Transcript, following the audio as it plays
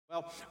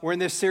Well, we're in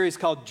this series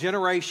called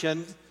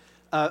Generation,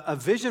 a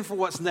vision for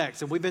what's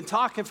next. And we've been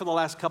talking for the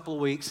last couple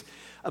of weeks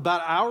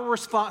about our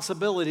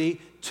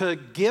responsibility to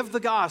give the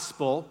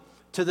gospel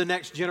to the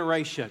next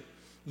generation.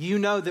 You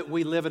know that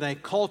we live in a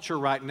culture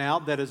right now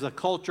that is a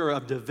culture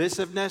of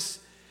divisiveness,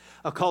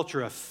 a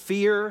culture of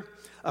fear,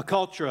 a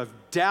culture of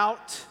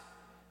doubt.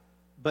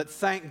 But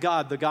thank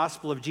God the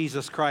gospel of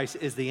Jesus Christ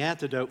is the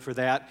antidote for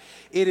that.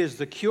 It is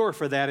the cure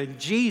for that, and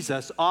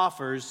Jesus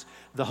offers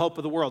the hope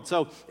of the world.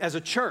 So as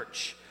a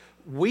church,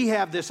 we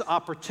have this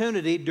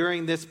opportunity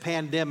during this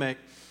pandemic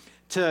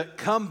to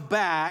come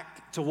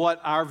back to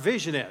what our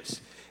vision is.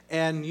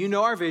 And you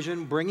know our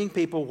vision, bringing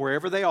people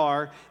wherever they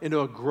are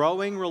into a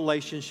growing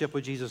relationship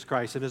with Jesus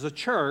Christ. And as a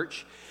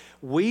church,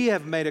 we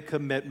have made a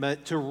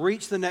commitment to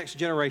reach the next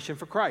generation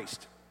for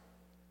Christ.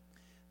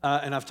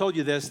 And I've told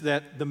you this,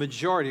 that the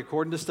majority,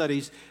 according to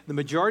studies, the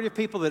majority of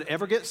people that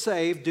ever get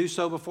saved do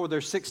so before their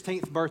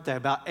 16th birthday,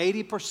 about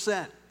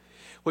 80%,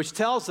 which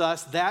tells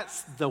us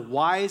that's the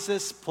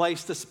wisest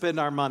place to spend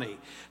our money,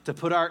 to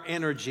put our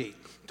energy,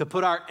 to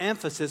put our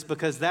emphasis,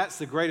 because that's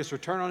the greatest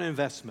return on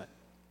investment.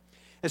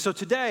 And so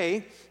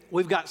today,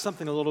 we've got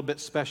something a little bit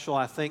special,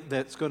 I think,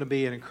 that's going to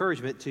be an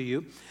encouragement to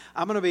you.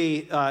 I'm going to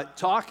be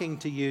talking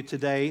to you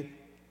today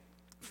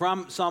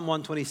from Psalm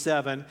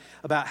 127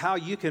 about how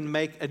you can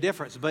make a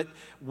difference. But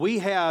we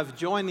have,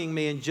 joining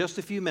me in just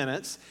a few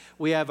minutes,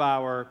 we have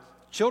our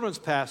children's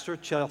pastor,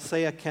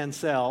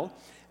 Chelséa,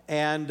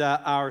 and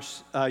our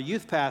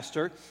youth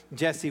pastor,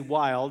 Jesse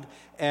Wyld.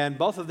 And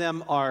both of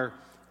them are,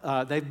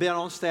 they've been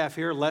on staff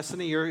here less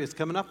than a year. It's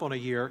coming up on a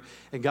year.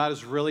 And God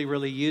is really,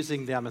 really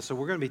using them. And so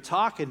we're going to be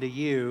talking to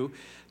you,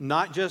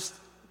 not just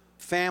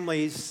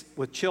families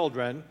with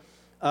children,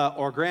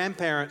 or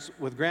grandparents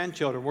with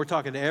grandchildren. We're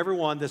talking to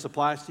everyone. This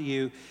applies to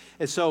you.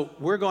 And so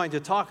we're going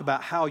to talk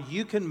about how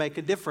you can make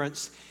a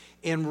difference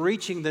in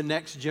reaching the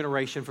next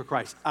generation for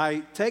Christ.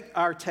 I take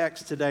our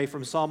text today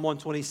from Psalm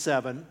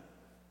 127,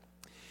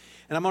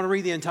 and I'm going to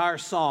read the entire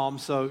psalm,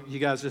 so you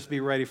guys just be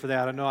ready for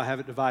that. I know I have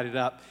it divided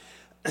up.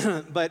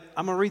 But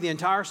I'm going to read the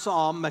entire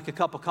psalm, make a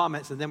couple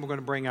comments, and then we're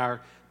going to bring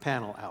our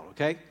panel out,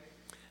 okay?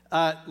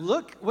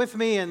 Look with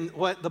me in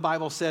what the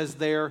Bible says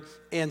there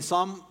in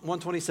Psalm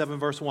 127,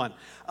 verse 1.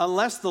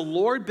 Unless the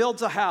Lord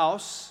builds a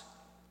house,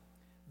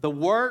 the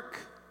work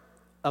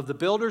of the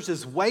builders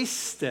is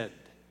wasted.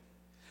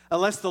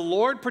 Unless the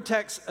Lord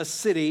protects a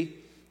city,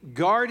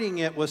 guarding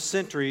it with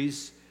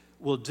sentries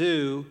will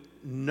do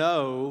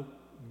no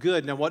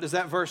good. Now, what does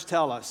that verse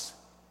tell us?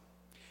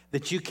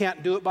 That you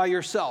can't do it by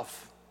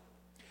yourself.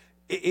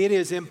 It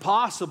is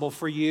impossible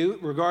for you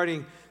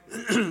regarding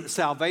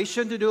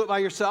salvation to do it by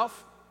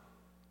yourself.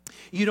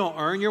 You don't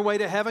earn your way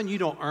to heaven. You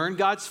don't earn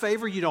God's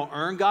favor. You don't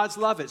earn God's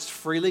love. It's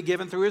freely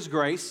given through His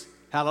grace.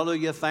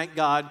 Hallelujah. Thank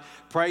God.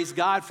 Praise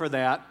God for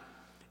that.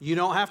 You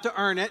don't have to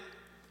earn it.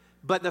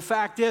 But the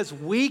fact is,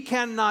 we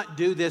cannot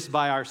do this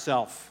by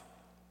ourselves.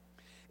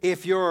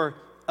 If you're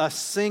a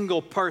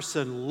single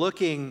person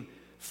looking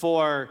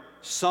for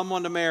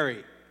someone to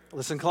marry,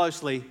 listen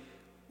closely,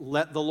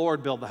 let the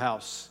Lord build the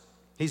house.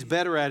 He's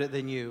better at it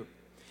than you.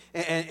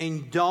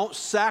 And don't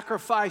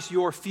sacrifice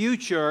your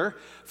future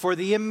for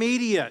the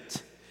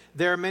immediate.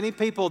 There are many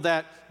people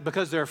that,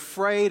 because they're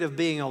afraid of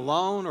being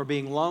alone or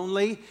being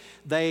lonely,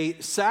 they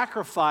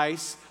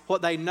sacrifice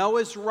what they know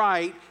is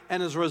right,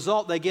 and as a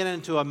result, they get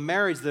into a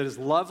marriage that is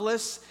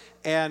loveless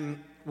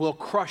and will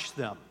crush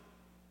them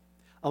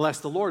unless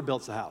the Lord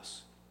builds the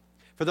house.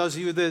 For those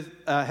of you that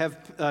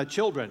have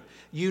children,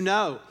 you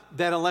know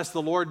that unless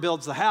the Lord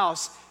builds the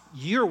house,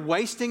 you're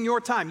wasting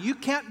your time. You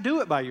can't do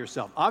it by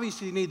yourself.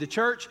 Obviously, you need the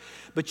church,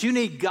 but you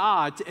need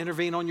God to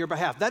intervene on your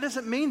behalf. That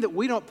doesn't mean that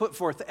we don't put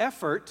forth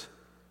effort.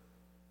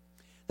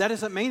 That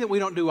doesn't mean that we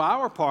don't do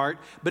our part,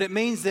 but it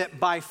means that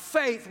by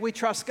faith, we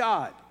trust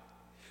God.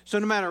 So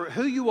no matter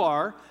who you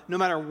are, no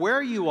matter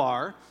where you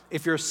are,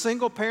 if you're a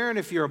single parent,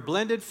 if you're a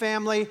blended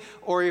family,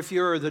 or if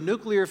you're the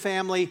nuclear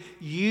family,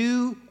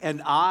 you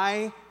and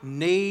I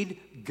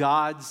need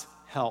God's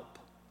help.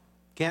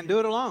 Can't do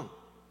it alone.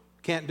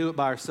 Can't do it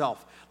by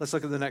ourselves. Let's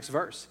look at the next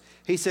verse.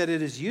 He said,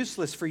 it is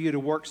useless for you to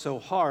work so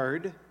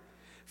hard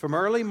from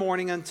early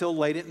morning until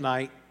late at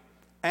night,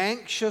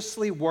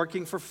 anxiously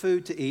working for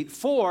food to eat.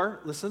 For,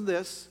 listen to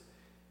this,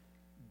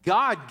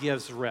 God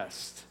gives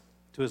rest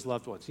to His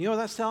loved ones. You know what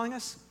that's telling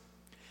us?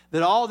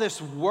 That all this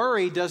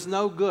worry does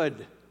no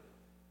good.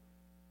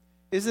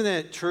 Isn't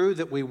it true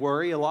that we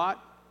worry a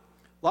lot?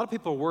 A lot of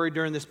people are worried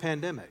during this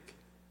pandemic.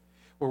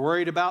 We're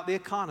worried about the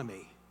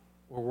economy.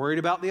 We're worried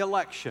about the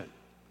election.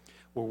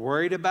 We're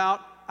worried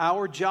about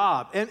our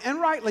job,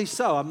 and rightly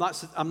so. I'm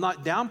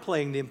not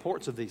downplaying the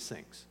importance of these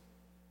things.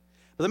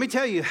 But let me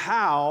tell you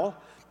how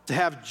to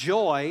have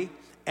joy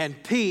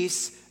and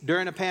peace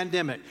during a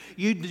pandemic.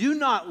 You do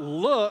not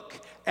look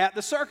at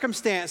the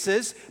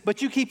circumstances,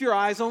 but you keep your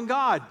eyes on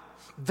God.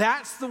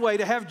 That's the way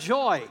to have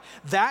joy.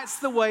 That's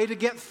the way to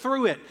get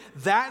through it.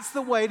 That's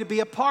the way to be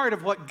a part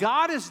of what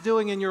God is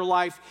doing in your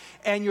life,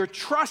 and you're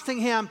trusting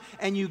Him,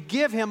 and you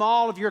give Him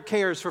all of your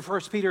cares. For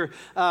 1 Peter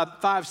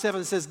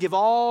 5:7 says, give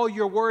all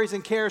your worries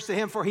and cares to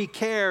Him, for He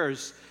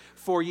cares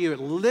for you. It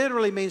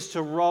literally means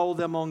to roll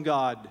them on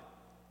God.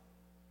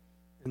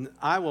 And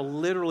I will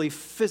literally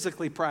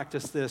physically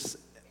practice this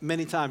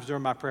many times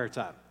during my prayer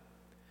time.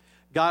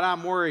 God,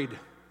 I'm worried.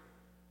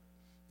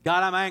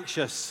 God, I'm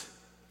anxious.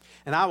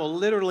 And I will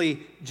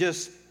literally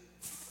just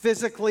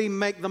physically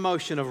make the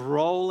motion of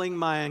rolling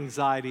my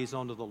anxieties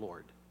onto the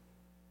Lord.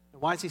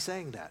 And why is he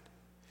saying that?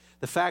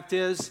 The fact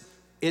is,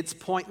 it's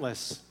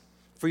pointless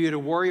for you to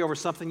worry over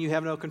something you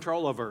have no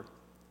control over.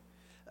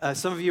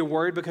 Some of you are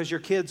worried because your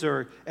kids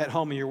are at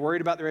home and you're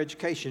worried about their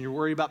education, you're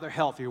worried about their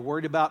health, you're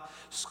worried about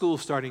school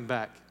starting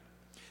back.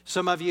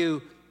 Some of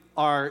you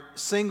are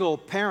single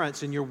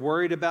parents and you're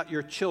worried about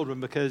your children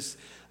because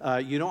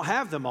you don't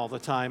have them all the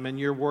time and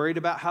you're worried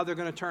about how they're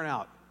going to turn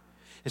out.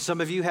 And some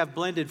of you have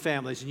blended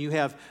families and you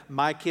have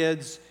my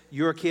kids,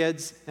 your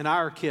kids, and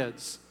our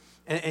kids.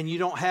 And you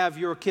don't have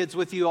your kids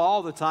with you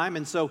all the time,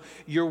 and so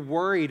you're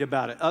worried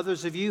about it.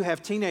 Others of you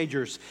have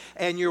teenagers,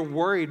 and you're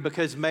worried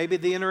because maybe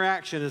the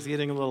interaction is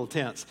getting a little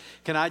tense.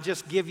 Can I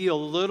just give you a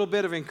little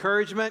bit of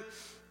encouragement?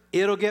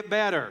 It'll get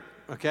better,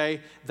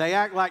 okay? They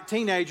act like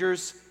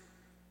teenagers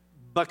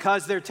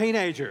because they're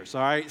teenagers,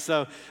 all right?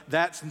 So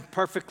that's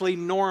perfectly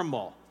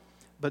normal.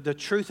 But the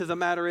truth of the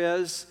matter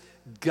is,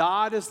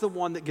 God is the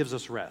one that gives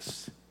us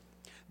rest.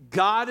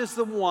 God is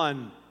the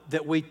one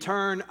that we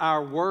turn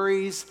our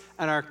worries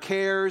and our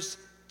cares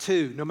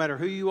to, no matter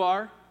who you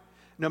are,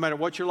 no matter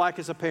what you're like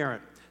as a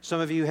parent.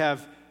 Some of you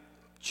have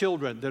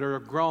children that are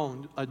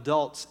grown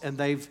adults and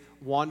they've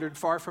wandered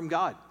far from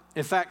God.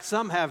 In fact,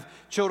 some have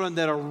children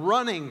that are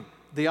running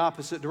the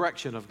opposite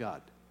direction of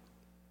God,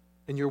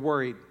 and you're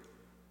worried.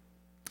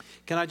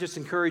 Can I just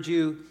encourage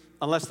you,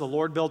 unless the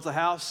Lord builds a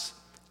house,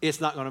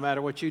 it's not going to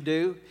matter what you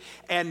do.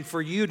 And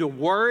for you to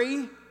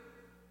worry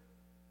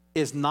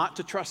is not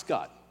to trust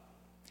God.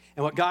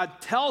 And what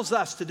God tells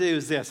us to do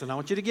is this, and I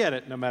want you to get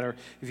it, no matter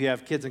if you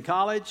have kids in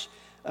college,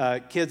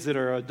 kids that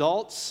are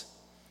adults,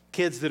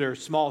 kids that are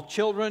small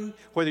children,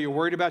 whether you're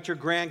worried about your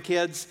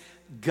grandkids,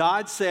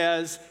 God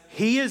says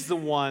He is the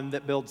one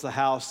that builds the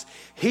house.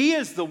 He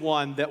is the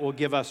one that will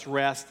give us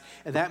rest,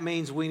 and that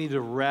means we need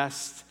to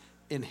rest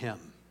in Him.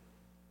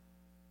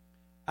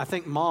 I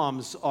think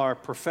moms are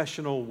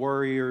professional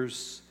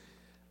worriers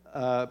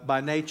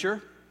by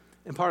nature.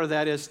 And part of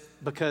that is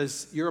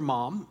because you're a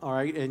mom, all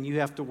right, and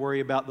you have to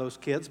worry about those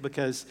kids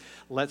because,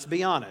 let's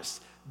be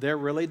honest, they're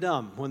really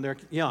dumb when they're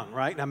young,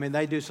 right? I mean,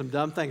 they do some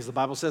dumb things. The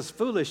Bible says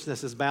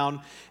foolishness is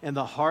bound in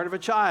the heart of a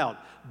child,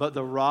 but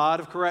the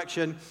rod of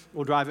correction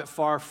will drive it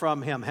far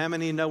from him. How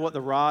many know what the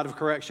rod of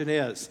correction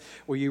is?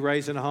 Were you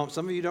raised in a home?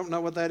 Some of you don't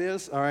know what that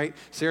is, all right?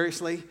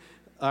 Seriously?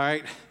 All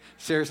right?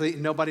 Seriously?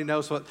 Nobody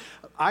knows what.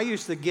 I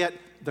used to get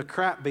the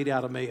crap beat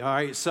out of me, all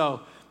right?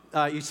 So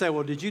you say,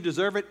 well, did you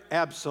deserve it?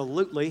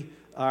 Absolutely,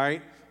 all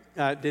right?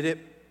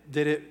 Did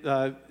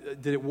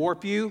it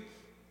warp you?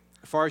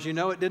 As far as you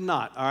know, it did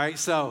not, all right?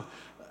 So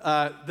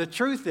the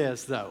truth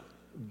is, though,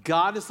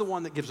 God is the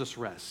one that gives us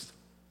rest.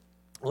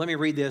 Let me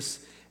read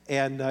this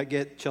and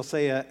get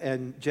Chelséa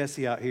and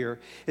Jesse out here.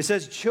 It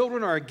says,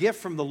 children are a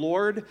gift from the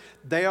Lord.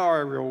 They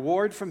are a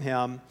reward from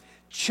Him.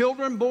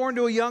 Children born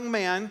to a young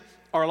man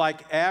are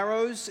like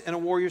arrows in a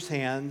warrior's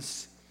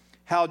hands.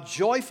 How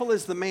joyful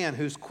is the man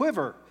whose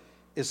quiver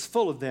is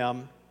full of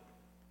them.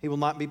 He will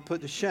not be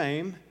put to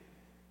shame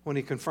when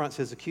he confronts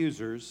his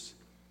accusers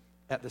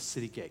at the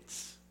city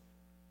gates.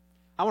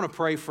 I want to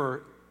pray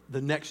for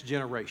the next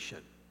generation.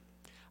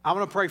 I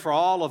want to pray for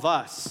all of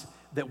us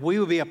that we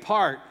will be a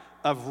part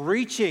of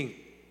reaching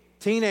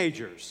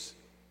teenagers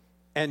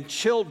and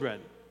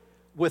children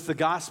with the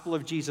gospel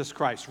of Jesus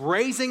Christ,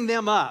 raising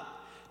them up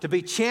to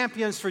be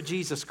champions for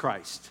Jesus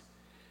Christ.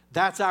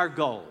 That's our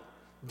goal.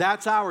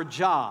 That's our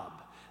job.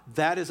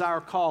 That is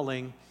our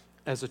calling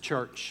as a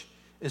church.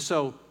 And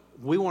so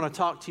we want to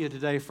talk to you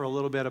today for a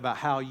little bit about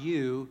how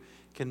you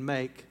can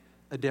make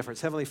a difference.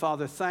 Heavenly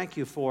Father, thank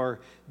you for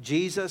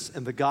Jesus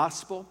and the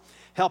gospel.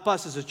 Help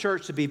us as a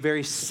church to be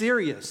very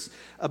serious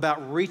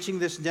about reaching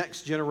this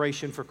next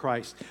generation for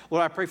Christ.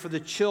 Lord, I pray for the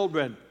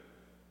children.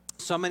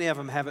 So many of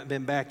them haven't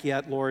been back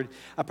yet, Lord.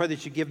 I pray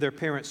that you give their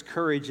parents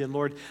courage and,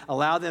 Lord,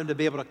 allow them to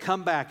be able to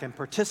come back and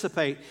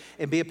participate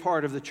and be a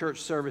part of the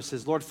church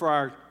services. Lord, for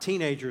our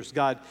teenagers,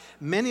 God,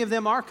 many of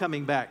them are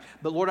coming back.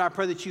 But, Lord, I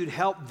pray that you'd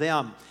help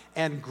them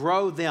and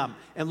grow them.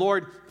 And,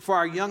 Lord, for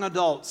our young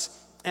adults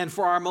and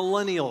for our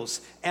millennials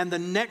and the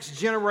next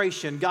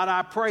generation, God,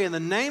 I pray in the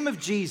name of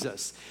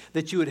Jesus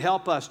that you would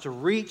help us to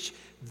reach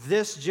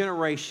this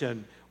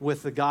generation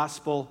with the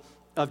gospel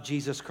of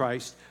Jesus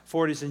Christ.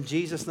 For it is in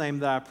Jesus' name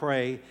that I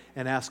pray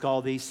and ask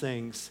all these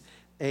things.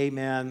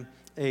 Amen,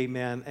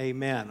 amen,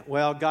 amen.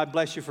 Well, God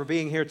bless you for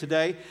being here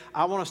today.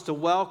 I want us to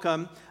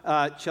welcome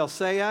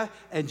Chelséa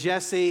and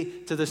Jesse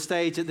to the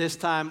stage at this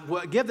time.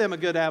 Give them a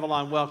good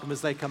Avalon welcome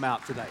as they come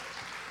out today.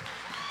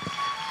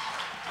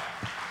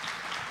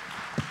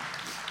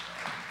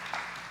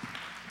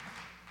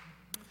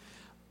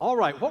 All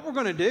right, what we're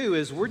going to do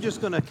is we're just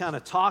going to kind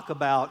of talk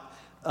about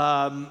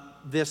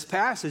this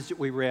passage that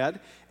we read,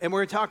 and we're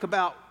going to talk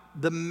about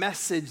the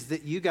message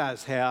that you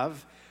guys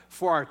have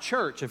for our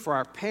church and for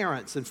our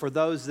parents and for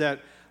those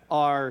that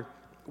are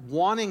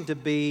wanting to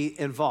be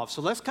involved.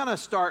 So let's kind of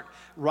start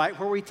right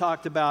where we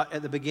talked about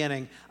at the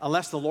beginning.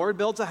 Unless the Lord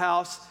builds a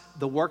house,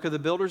 the work of the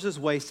builders is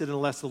wasted.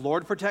 Unless the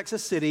Lord protects a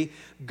city,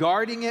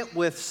 guarding it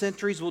with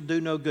sentries will do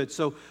no good.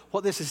 So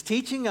what this is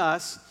teaching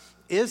us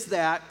is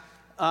that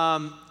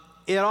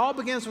it all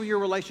begins with your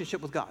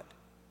relationship with God.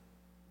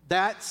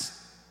 That's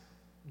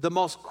the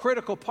most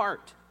critical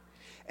part.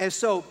 And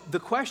so the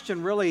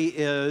question really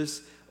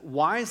is,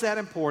 why is that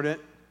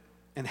important,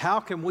 and how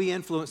can we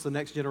influence the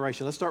next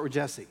generation? Let's start with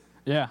Jesse.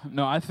 Yeah,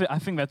 no, I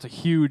think that's a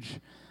huge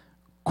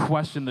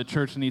question the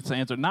church needs to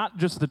answer. Not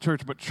just the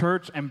church, but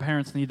church and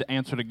parents need to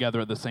answer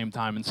together at the same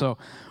time. And so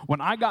when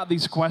I got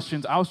these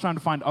questions, I was trying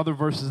to find other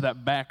verses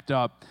that backed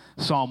up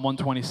Psalm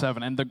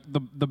 127. And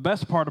the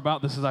best part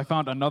about this is I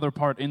found another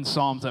part in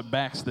Psalms that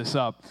backs this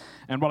up.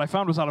 And what I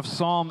found was out of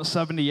Psalm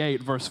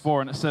 78, verse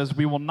 4, and it says,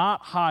 "We will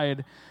not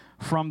hide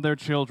from their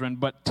children,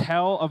 but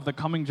tell of the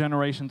coming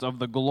generations of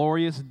the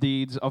glorious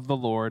deeds of the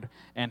Lord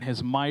and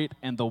his might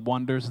and the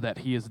wonders that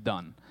he has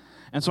done."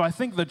 And so I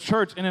think the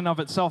church in and of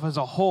itself as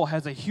a whole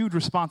has a huge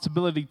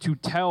responsibility to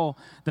tell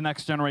the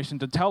next generation,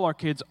 to tell our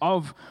kids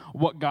of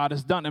what God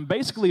has done. And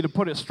basically, to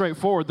put it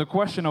straightforward, the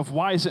question of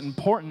why is it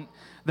important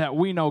that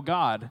we know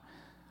God,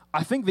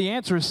 I think the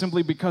answer is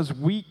simply because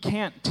we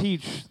can't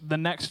teach the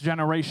next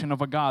generation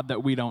of a God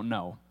that we don't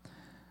know.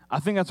 I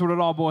think that's what it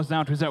all boils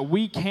down to, is that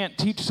we can't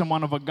teach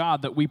someone of a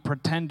God that we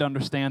pretend to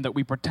understand, that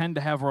we pretend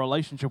to have a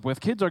relationship with.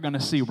 Kids are going to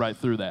see right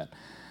through that.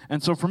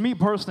 And so for me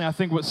personally, I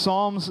think what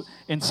Psalms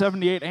in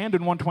 78 and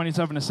in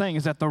 127 is saying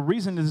is that the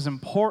reason it is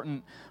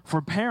important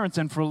for parents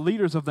and for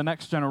leaders of the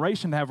next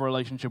generation to have a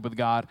relationship with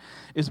God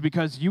is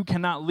because you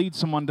cannot lead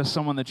someone to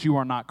someone that you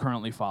are not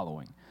currently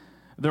following.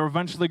 They're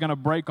eventually going to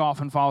break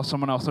off and follow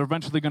someone else. They're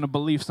eventually going to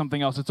believe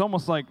something else. It's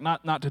almost like,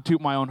 not to toot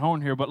my own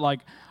horn here, but like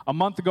a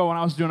month ago when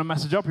I was doing a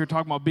message up here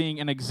talking about being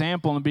an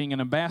example and being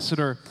an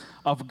ambassador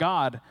of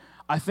God,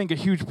 I think a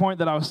huge point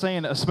that I was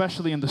saying,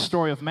 especially in the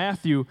story of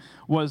Matthew,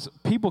 was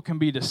people can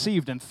be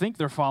deceived and think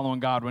they're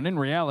following God when in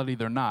reality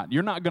they're not.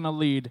 You're not going to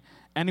lead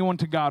anyone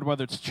to God,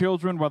 whether it's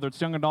children, whether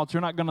it's young adults. You're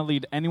not going to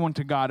lead anyone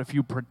to God if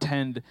you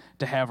pretend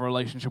to have a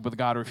relationship with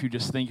God or if you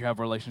just think you have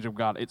a relationship with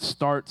God. It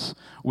starts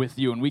with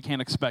you, and we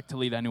can't expect to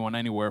lead anyone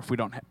anywhere if we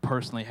don't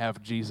personally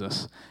have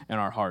Jesus in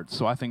our hearts.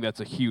 So I think that's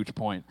a huge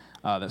point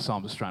that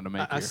Psalm is trying to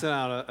make here. I sent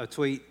out a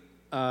tweet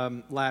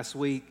last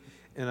week,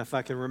 and if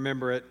I can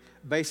remember it,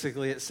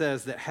 basically it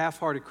says that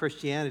half-hearted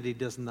Christianity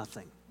does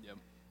nothing. Yep.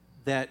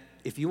 That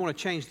if you want to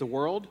change the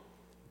world,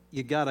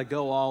 you got to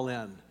go all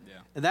in. Yeah.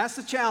 And that's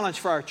the challenge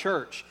for our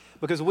church,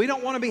 because we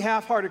don't want to be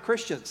half-hearted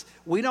Christians.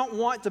 We don't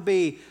want to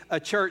be a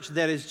church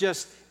that is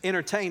just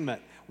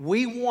entertainment.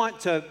 We want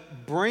to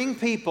bring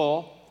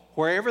people,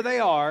 wherever they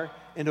are,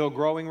 into a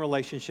growing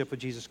relationship with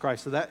Jesus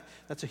Christ. So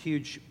that's a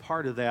huge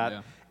part of that.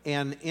 Yeah.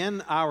 And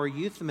in our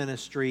youth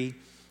ministry,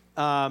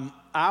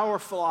 our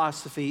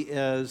philosophy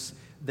is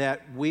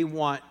that we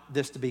want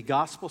this to be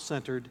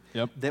gospel-centered,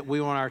 Yep. that we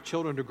want our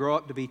children to grow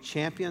up to be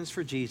champions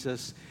for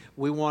Jesus.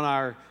 We want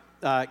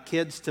our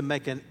kids to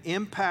make an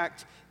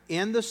impact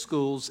in the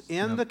schools,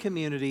 in Yep. the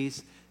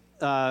communities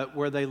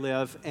where they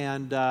live,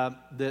 and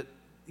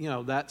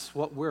that's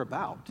what we're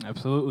about.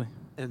 Absolutely.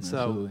 And so,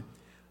 Absolutely.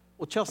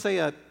 well,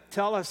 Chelséa,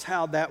 tell us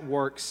how that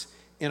works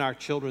in our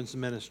children's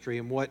ministry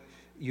and what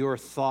your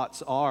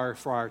thoughts are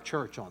for our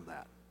church on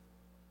that.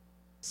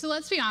 So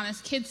let's be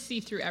honest, kids see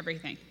through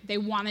everything. They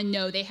want to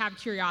know, they have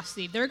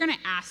curiosity. They're going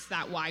to ask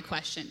that why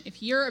question.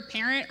 If you're a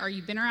parent or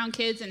you've been around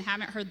kids and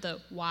haven't heard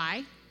the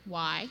why,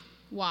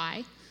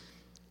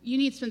 you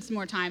need to spend some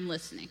more time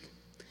listening.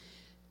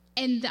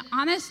 And the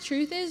honest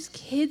truth is,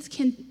 kids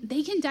can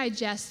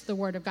digest the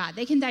Word of God.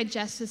 They can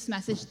digest this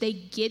message. They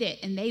get it,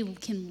 and they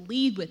can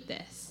lead with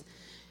this.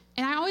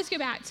 And I always go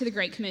back to the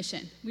Great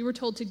Commission. We were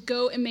told to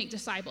go and make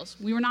disciples.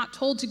 We were not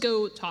told to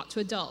go talk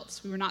to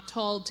adults. We were not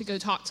told to go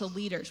talk to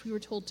leaders. We were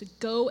told to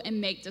go and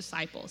make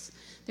disciples.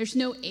 There's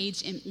no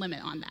age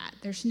limit on that.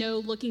 There's no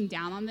looking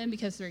down on them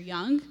because they're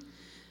young.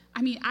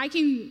 I mean, I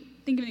can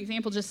think of an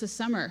example just this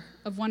summer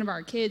of one of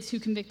our kids who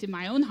convicted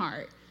my own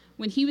heart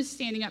when he was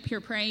standing up here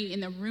praying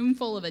in a room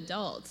full of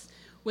adults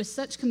with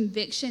such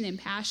conviction and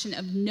passion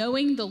of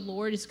knowing the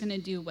Lord is going to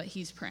do what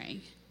he's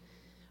praying.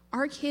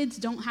 Our kids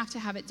don't have to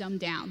have it dumbed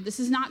down. This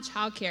is not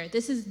childcare.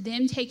 This is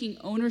them taking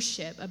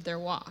ownership of their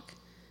walk.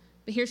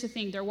 But here's the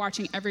thing. They're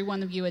watching every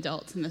one of you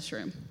adults in this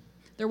room.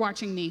 They're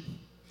watching me.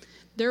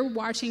 They're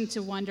watching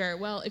to wonder,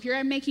 well, if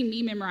you're making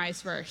me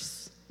memorize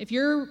verse, if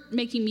you're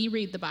making me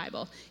read the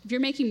Bible, if you're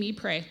making me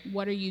pray,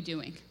 what are you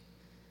doing?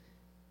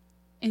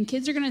 And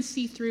kids are going to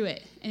see through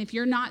it. And if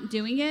you're not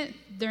doing it,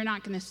 they're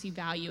not going to see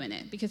value in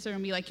it because they're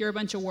going to be like, you're a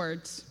bunch of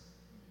words.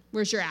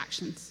 Where's your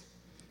actions?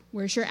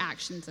 Where's your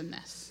actions in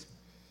this?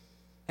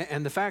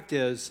 And the fact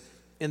is,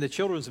 in the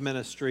children's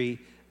ministry,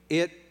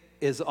 it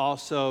is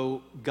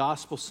also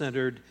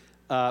gospel-centered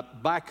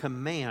by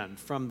command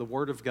from the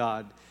Word of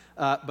God.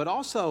 But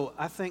also,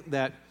 I think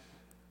that,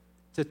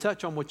 to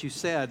touch on what you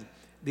said,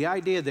 the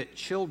idea that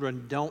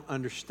children don't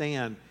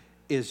understand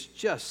is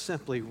just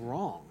simply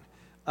wrong.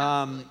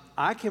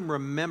 I can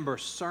remember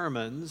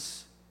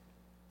sermons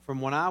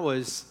from when I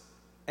was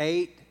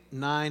 8,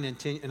 9, and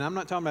 10, and I'm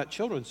not talking about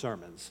children's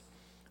sermons.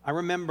 I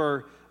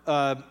remember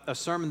a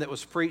sermon that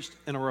was preached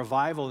in a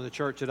revival in the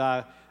church that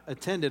I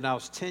attended, and I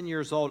was 10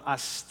 years old. I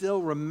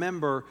still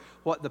remember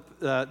what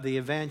the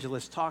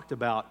evangelist talked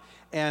about,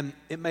 and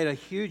it made a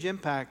huge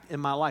impact in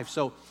my life.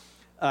 So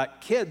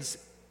kids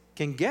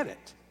can get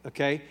it,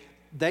 okay?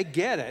 They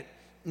get it.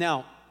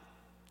 Now,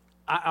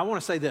 I want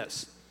to say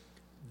this.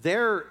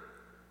 There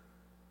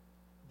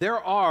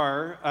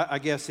are, I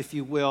guess, if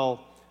you will,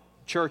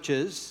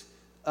 churches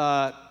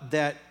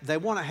that they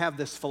want to have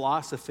this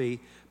philosophy,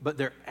 but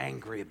they're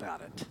angry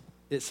about it,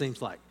 it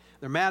seems like.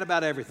 They're mad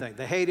about everything.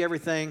 They hate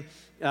everything.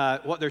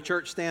 What their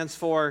church stands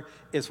for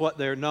is what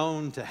they're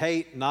known to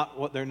hate, not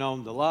what they're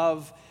known to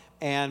love.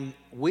 And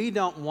we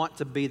don't want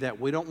to be that.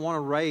 We don't want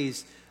to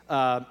raise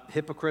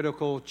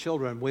hypocritical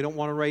children. We don't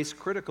want to raise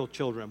critical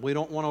children. We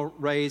don't want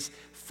to raise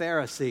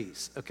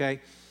Pharisees, okay?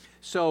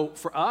 So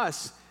for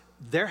us,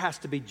 there has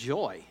to be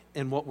joy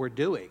in what we're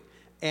doing.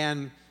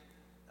 And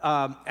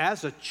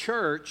as a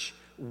church,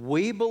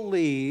 we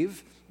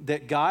believe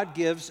that God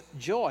gives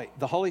joy.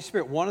 The Holy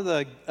Spirit, one of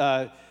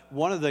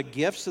the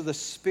gifts of the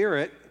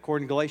Spirit,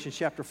 according to Galatians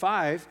chapter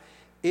 5,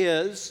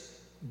 is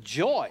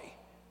joy.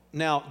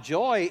 Now,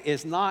 joy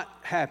is not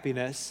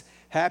happiness.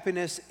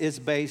 Happiness is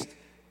based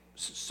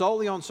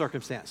solely on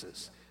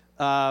circumstances.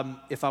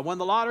 If I won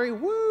the lottery,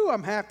 woo,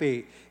 I'm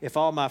happy. If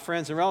all my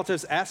friends and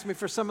relatives ask me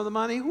for some of the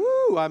money,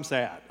 woo, I'm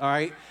sad, all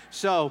right?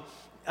 So,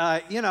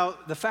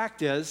 the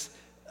fact is,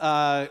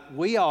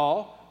 we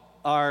all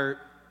are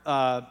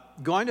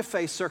going to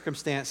face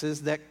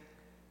circumstances that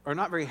are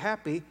not very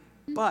happy,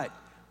 but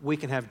we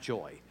can have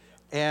joy.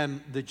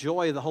 And the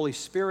joy of the Holy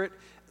Spirit,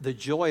 the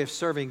joy of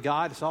serving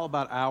God, it's all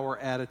about our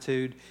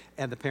attitude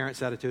and the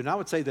parents' attitude. And I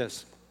would say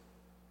this,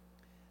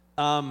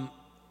 and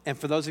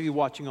for those of you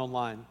watching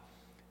online,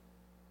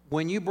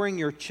 when you bring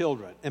your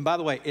children, and by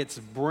the way, it's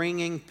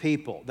bringing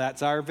people.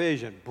 That's our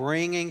vision,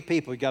 bringing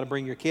people. You got to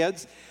bring your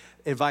kids,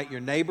 invite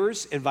your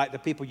neighbors, invite the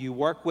people you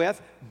work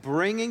with,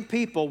 bringing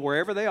people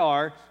wherever they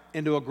are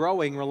into a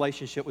growing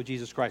relationship with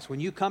Jesus Christ. When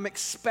you come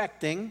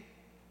expecting,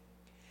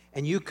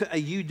 and you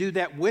do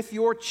that with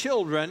your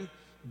children,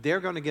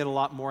 they're going to get a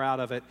lot more out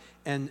of it.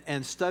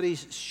 And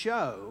studies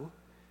show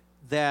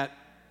that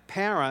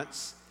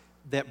parents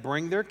that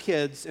bring their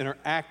kids and are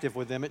active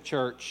with them at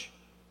church,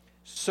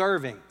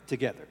 serving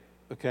together,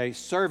 okay?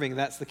 Serving,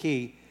 that's the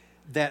key,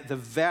 that the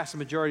vast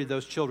majority of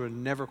those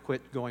children never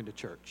quit going to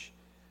church.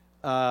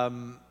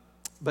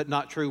 But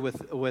not true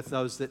with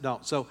those that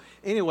don't. So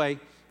anyway,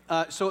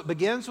 so it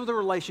begins with a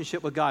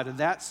relationship with God, and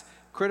that's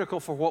critical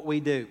for what we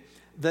do.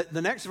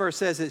 The next verse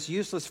says, it's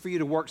useless for you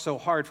to work so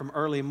hard from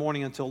early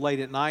morning until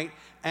late at night,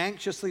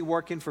 anxiously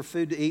working for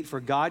food to eat, for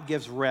God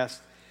gives rest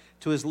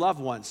to his loved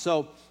ones.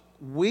 So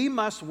we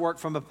must work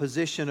from a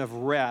position of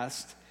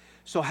rest.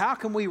 So how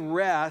can we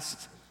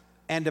rest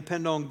and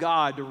depend on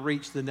God to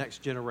reach the next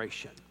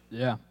generation?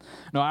 Yeah.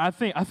 No, I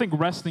think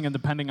resting and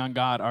depending on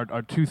God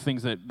are two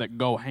things that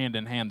go hand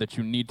in hand that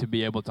you need to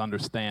be able to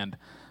understand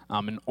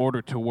in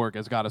order to work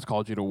as God has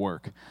called you to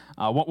work.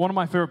 One of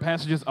my favorite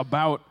passages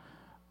about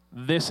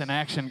this in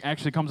action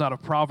actually comes out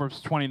of Proverbs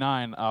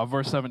 29,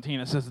 verse 17.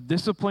 It says,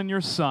 "Discipline your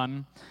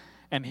son,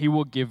 and he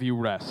will give you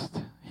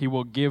rest. He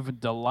will give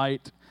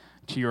delight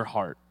to your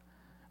heart."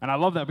 And I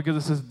love that because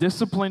it says,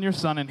 discipline your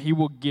son, and he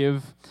will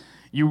give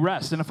you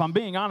rest. And if I'm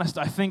being honest,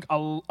 I think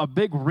a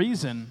big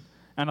reason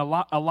and a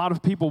lot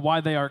of people why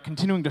they are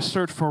continuing to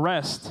search for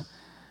rest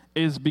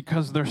is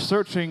because they're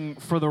searching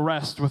for the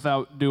rest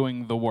without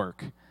doing the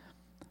work.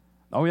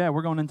 Oh yeah,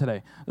 we're going in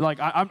today.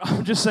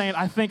 I'm just saying,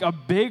 I think a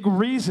big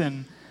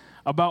reason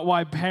about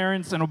why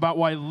parents and about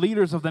why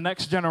leaders of the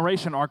next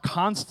generation are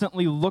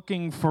constantly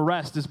looking for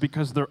rest is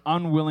because they're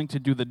unwilling to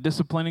do the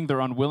disciplining,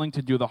 they're unwilling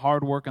to do the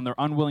hard work, and they're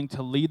unwilling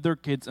to lead their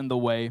kids in the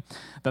way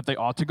that they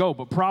ought to go.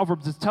 But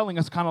Proverbs is telling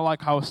us, kind of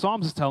like how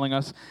Psalms is telling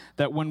us,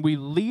 that when we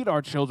lead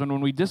our children, when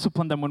we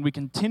discipline them, when we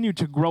continue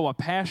to grow a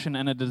passion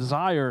and a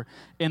desire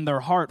in their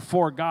heart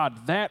for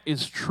God, that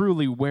is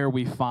truly where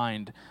we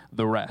find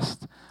the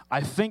rest.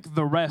 I think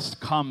the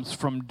rest comes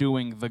from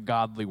doing the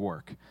godly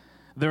work.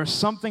 There's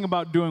something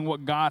about doing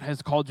what God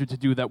has called you to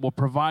do that will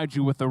provide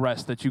you with the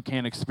rest that you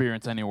can't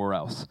experience anywhere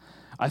else.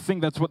 I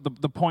think that's what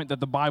the point that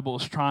the Bible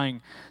is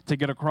trying to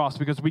get across,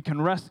 because we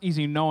can rest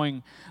easy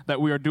knowing that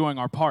we are doing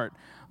our part.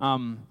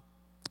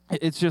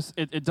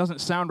 It doesn't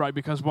sound right,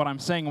 because what I'm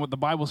saying, what the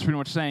Bible is pretty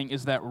much saying,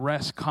 is that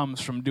rest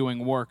comes from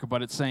doing work,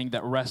 but it's saying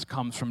that rest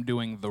comes from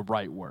doing the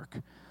right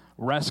work.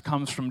 Rest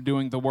comes from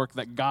doing the work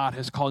that God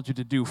has called you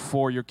to do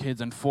for your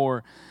kids and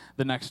for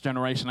the next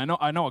generation.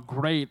 I know a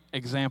great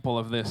example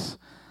of this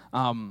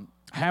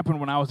happened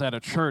when I was at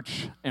a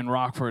church in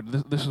Rockford.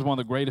 This is one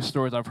of the greatest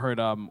stories I've heard.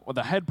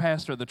 The head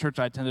pastor of the church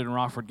I attended in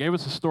Rockford gave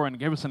us a story and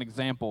gave us an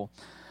example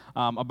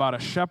about a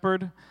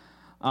shepherd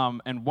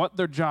and what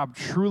their job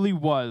truly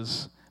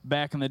was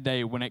back in the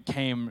day when it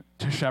came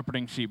to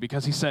shepherding sheep.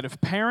 Because he said, if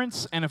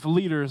parents and if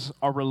leaders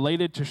are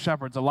related to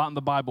shepherds a lot in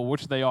the Bible,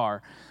 which they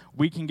are,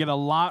 we can get a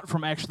lot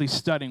from actually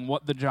studying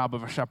what the job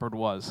of a shepherd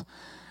was.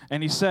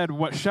 And he said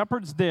what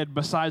shepherds did,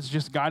 besides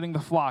just guiding the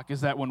flock,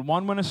 is that when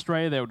one went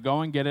astray, they would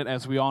go and get it,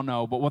 as we all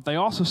know. But what they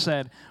also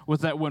said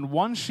was that when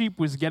one sheep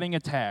was getting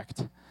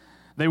attacked,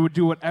 they would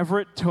do whatever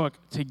it took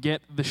to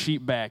get the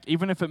sheep back.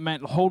 Even if it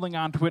meant holding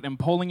onto it and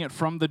pulling it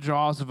from the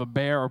jaws of a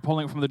bear or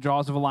pulling it from the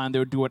jaws of a lion, they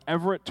would do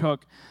whatever it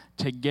took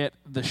to get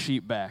the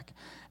sheep back.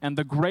 And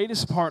the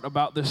greatest part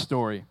about this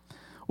story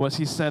was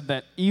he said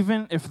that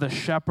even if the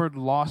shepherd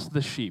lost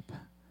the sheep,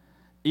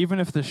 even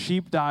if the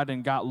sheep died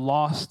and got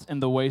lost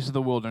in the ways of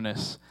the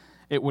wilderness,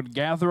 it would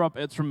gather up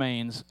its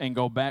remains and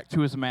go back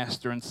to his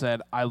master and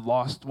said, I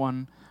lost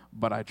one,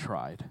 but I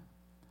tried.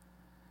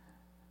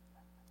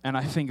 And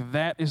I think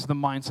that is the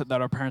mindset that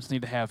our parents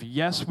need to have.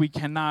 Yes, we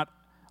cannot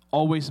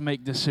always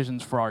make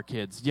decisions for our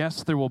kids.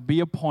 Yes, there will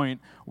be a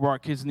point where our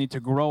kids need to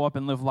grow up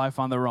and live life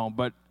on their own,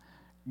 but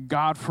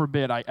God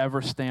forbid I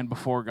ever stand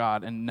before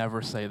God and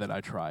never say that I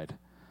tried.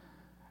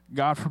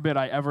 God forbid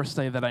I ever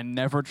say that I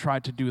never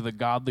tried to do the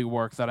godly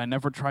work, that I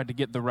never tried to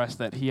get the rest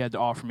that he had to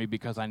offer me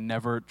because I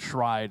never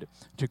tried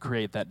to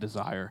create that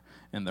desire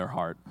in their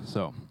heart.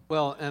 So,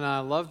 well, and I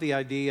love the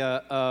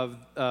idea of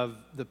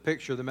the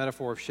picture, the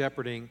metaphor of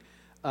shepherding.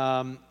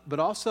 But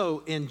also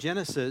in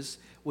Genesis,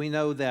 we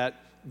know that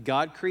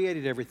God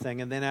created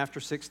everything, and then after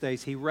 6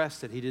 days, he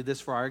rested. He did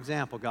this for our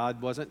example. God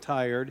wasn't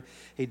tired.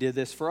 He did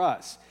this for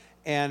us.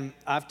 And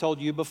I've told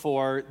you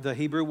before, the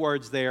Hebrew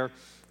words there,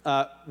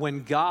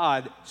 when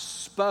God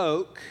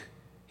spoke,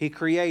 he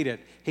created.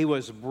 He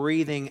was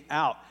breathing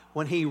out.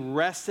 When he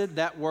rested,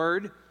 that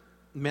word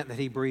meant that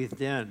he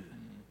breathed in.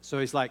 So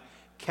he's like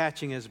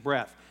catching his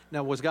breath.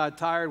 Now, was God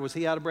tired? Was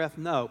he out of breath?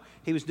 No.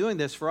 He was doing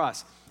this for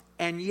us.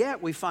 And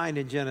yet we find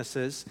in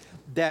Genesis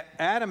that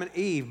Adam and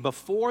Eve,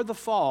 before the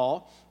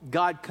fall,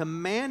 God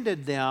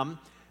commanded them,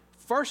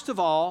 first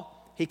of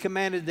all, he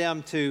commanded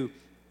them to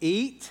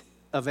eat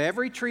of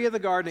every tree of the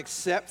garden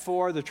except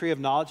for the tree of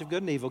knowledge of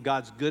good and evil,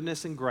 God's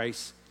goodness and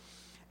grace.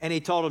 And he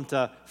told them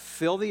to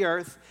fill the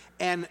earth,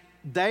 and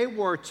they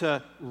were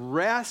to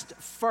rest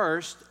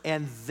first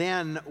and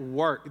then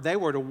work. They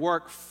were to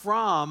work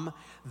from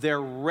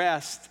their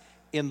rest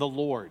in the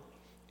Lord.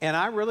 And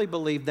I really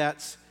believe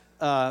that's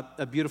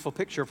a beautiful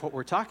picture of what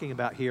we're talking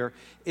about here,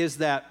 is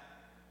that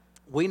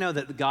we know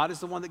that God is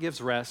the one that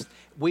gives rest.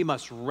 We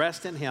must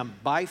rest in him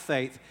by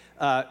faith,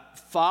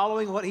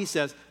 following what he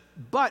says.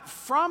 But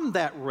from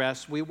that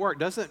rest, we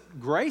work.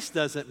 Grace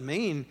doesn't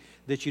mean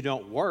that you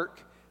don't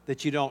work,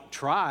 that you don't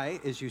try,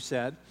 as you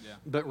said,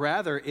 but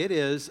rather it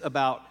is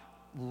about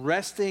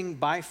resting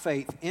by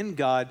faith in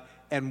God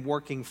and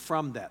working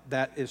from that.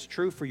 That is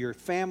true for your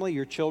family,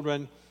 your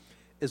children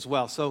as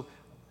well. So,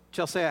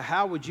 Chelséa,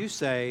 how would you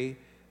say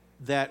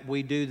that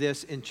we do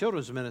this in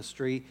children's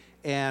ministry,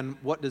 and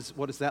what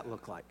does that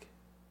look like?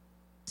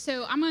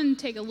 So I'm going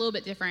to take a little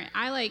bit different.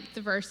 I like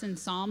the verse in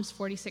Psalms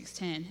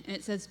 46:10, and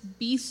it says,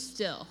 "Be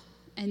still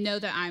and know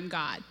that I'm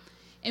God."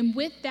 And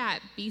with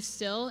that, "be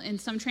still," in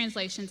some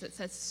translations it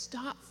says,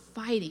 "stop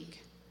fighting."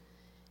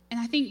 And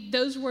I think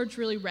those words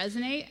really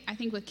resonate, I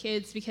think, with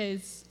kids,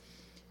 because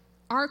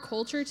our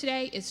culture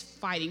today is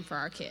fighting for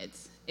our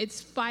kids.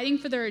 It's fighting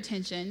for their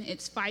attention.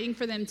 It's fighting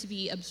for them to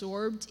be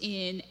absorbed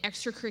in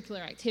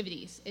extracurricular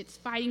activities. It's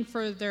fighting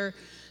for their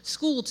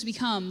school to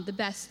become the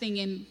best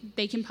thing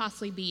they can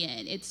possibly be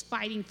in. It's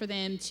fighting for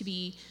them to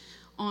be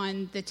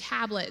on the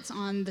tablets,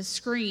 on the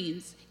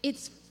screens.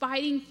 It's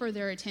fighting for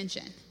their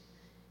attention.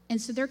 And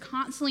so they're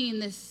constantly in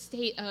this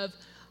state of,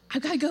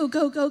 I've got to go,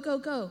 go, go, go,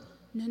 go.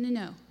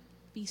 No.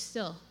 Be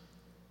still.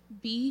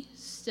 Be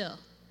still.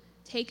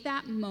 Take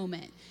that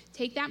moment.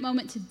 Take that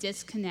moment to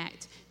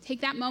disconnect.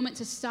 Take that moment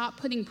to stop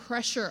putting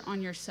pressure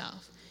on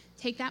yourself.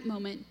 Take that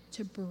moment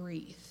to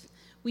breathe.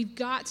 We've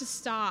got to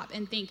stop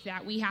and think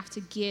that we have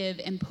to give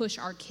and push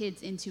our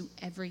kids into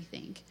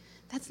everything.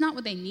 That's not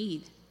what they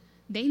need.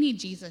 They need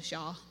Jesus,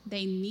 y'all.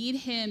 They need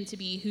him to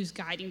be who's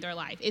guiding their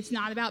life. It's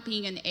not about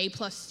being an A+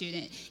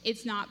 student.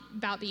 It's not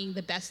about being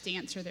the best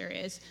dancer there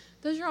is.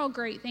 Those are all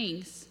great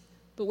things,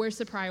 but where's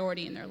the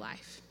priority in their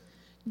life?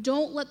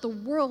 Don't let the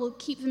world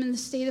keep them in the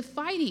state of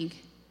fighting.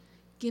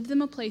 Give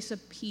them a place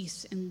of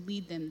peace and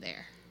lead them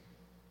there.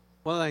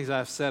 One of the things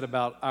I've said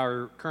about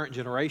our current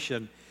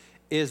generation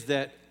is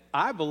that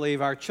I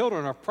believe our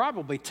children are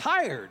probably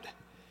tired.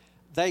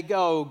 They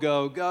go,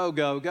 go, go,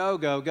 go, go,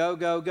 go, go,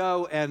 go,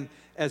 go, and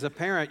as a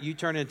parent, you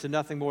turn into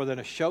nothing more than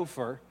a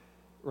chauffeur,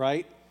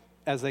 right,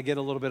 as they get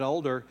a little bit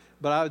older.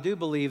 But I do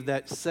believe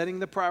that setting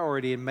the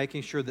priority and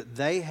making sure that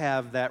they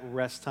have that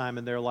rest time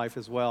in their life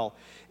as well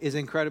is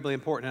incredibly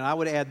important. And I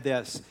would add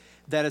this,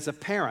 that as a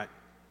parent,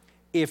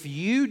 if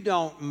you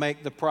don't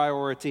make the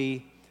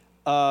priority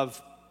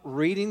of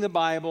reading the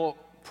Bible,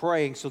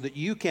 praying so that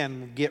you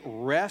can get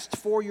rest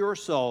for your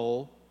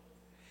soul,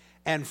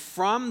 and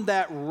from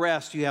that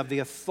rest you have the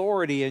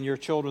authority in your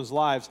children's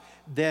lives,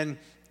 then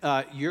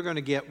you're going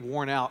to get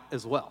worn out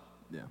as well.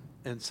 Yeah.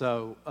 And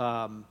so,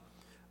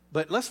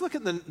 but let's look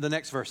at the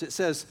next verse. It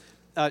says,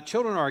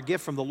 children are a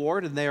gift from the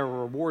Lord, and they are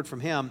a reward from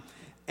him.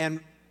 And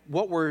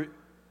what we're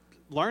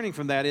learning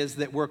from that is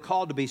that we're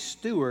called to be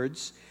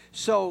stewards.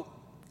 So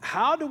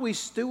how do we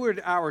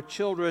steward our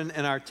children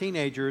and our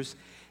teenagers?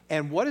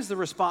 And what is the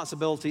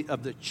responsibility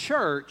of the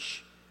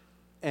church,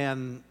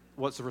 and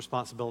what's the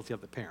responsibility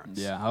of the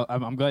parents? Yeah,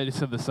 I'm glad you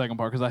said the second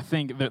part, because I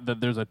think that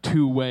there's a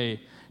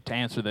two-way to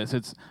answer this.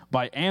 It's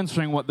by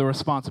answering what the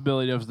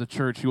responsibility of the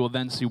church, you will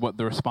then see what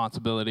the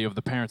responsibility of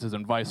the parents is,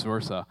 and vice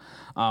versa.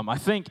 I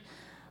think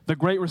the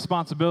great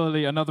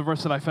responsibility, another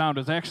verse that I found,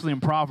 is actually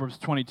in Proverbs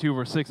 22,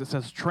 verse 6. It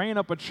says, "Train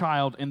up a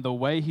child in the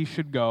way he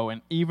should go,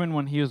 and even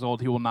when he is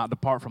old, he will not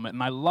depart from it."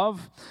 And I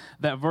love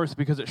that verse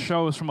because it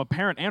shows from a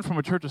parent and from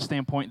a church's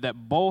standpoint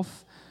that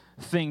both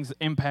things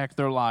impact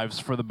their lives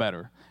for the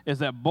better, is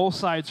that both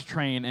sides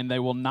train and they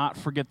will not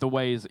forget the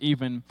ways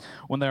even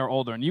when they are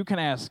older. And you can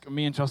ask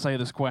me and Chelséa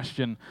this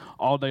question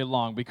all day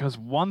long, because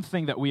one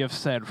thing that we have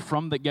said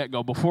from the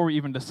get-go, before we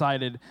even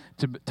decided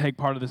to take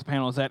part of this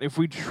panel, is that if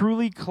we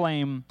truly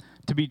claim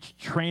to be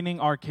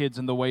training our kids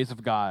in the ways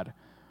of God,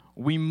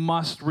 we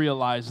must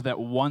realize that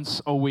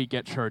once a week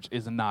at church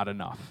is not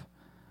enough.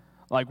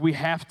 Like, we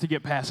have to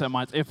get past that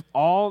mindset. If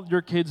all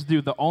your kids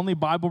do, the only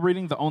Bible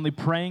reading, the only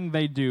praying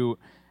they do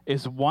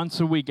is once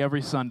a week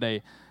every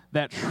Sunday,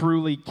 that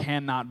truly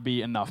cannot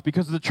be enough.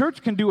 Because the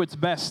church can do its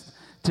best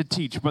to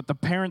teach, but the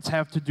parents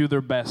have to do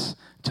their best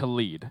to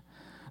lead.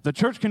 The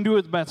church can do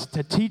its best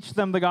to teach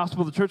them the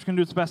gospel. The church can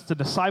do its best to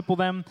disciple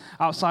them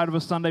outside of a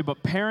Sunday,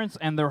 but parents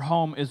and their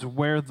home is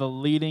where the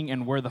leading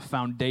and where the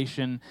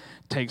foundation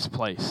takes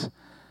place.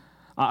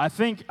 I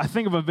think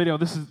of a video.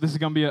 This is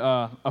going to be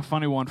a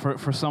funny one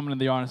for someone in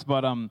the audience,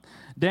 but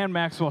Dan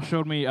Maxwell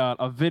showed me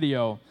a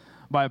video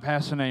by a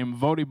pastor named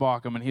Vodi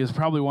Bakum, and he is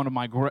probably one of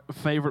my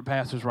favorite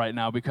pastors right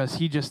now because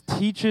he just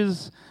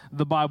teaches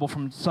the Bible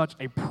from such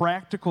a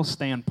practical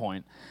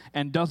standpoint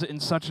and does it in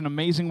such an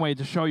amazing way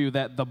to show you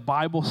that the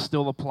Bible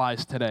still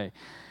applies today.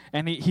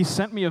 And he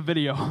sent me a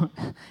video.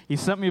 He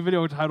sent me a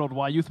video titled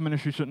 "Why Youth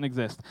Ministry Shouldn't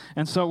Exist."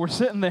 And so we're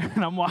sitting there,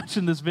 and I'm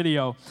watching this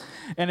video,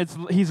 and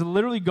he's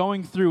literally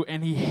going through,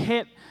 and he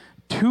hit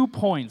 2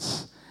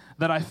 points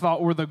that I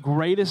thought were the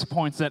greatest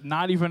points that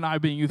not even I,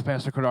 being youth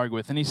pastor, could argue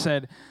with. And he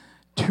said,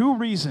 2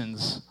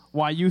 reasons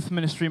why youth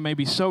ministry may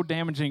be so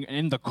damaging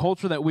in the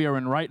culture that we are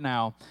in right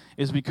now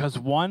is because,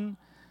 1,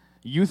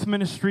 youth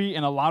ministry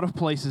in a lot of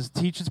places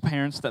teaches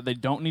parents that they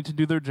don't need to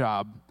do their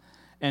job,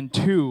 and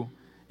 2,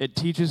 it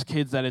teaches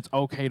kids that it's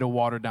okay to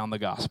water down the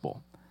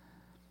gospel.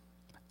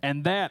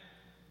 And that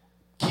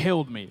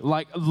killed me.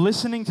 Like,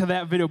 listening to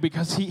that video,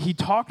 because he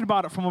talked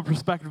about it from a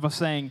perspective of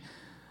saying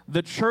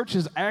the church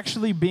is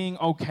actually being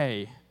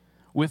okay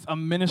with a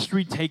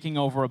ministry taking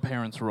over a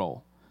parent's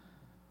role.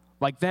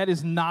 Like,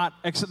 that's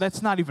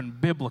not even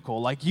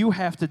biblical. Like, you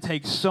have to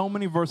take so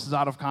many verses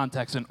out of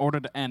context in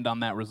order to end on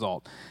that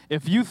result.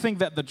 If you think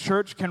that the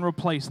church can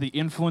replace the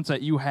influence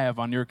that you have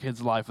on your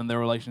kid's life and their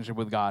relationship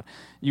with God,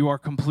 you are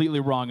completely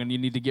wrong, and you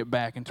need to get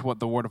back into what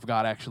the Word of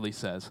God actually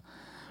says.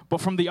 But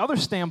from the other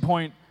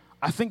standpoint,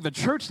 I think the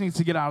church needs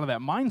to get out of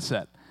that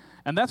mindset.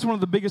 And that's one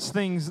of the biggest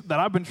things that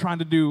I've been trying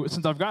to do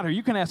since I've got here.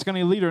 You can ask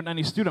any leader and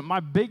any student. My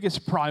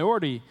biggest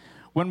priority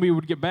when we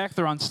would get back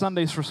there on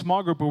Sundays for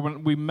small group, or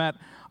when we met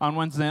on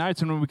Wednesday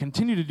nights, and when we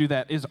continue to do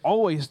that, is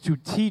always to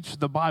teach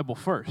the Bible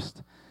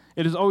first.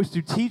 It is always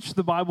to teach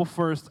the Bible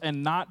first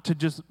and not to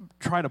just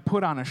try to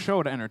put on a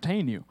show to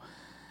entertain you.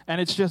 And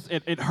it's just,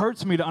 it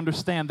hurts me to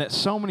understand that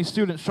so many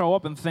students show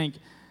up and think,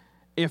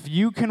 if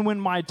you can win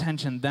my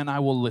attention, then I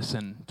will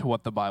listen to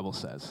what the Bible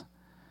says.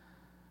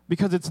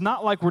 Because it's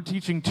not like we're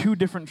teaching 2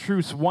 different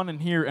truths, one in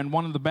here and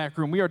one in the back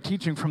room. We are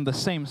teaching from the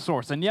same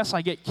source. And yes,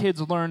 I get kids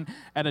learn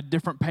at a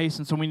different pace,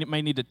 and so we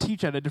may need to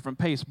teach at a different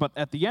pace. But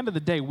at the end of the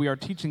day, we are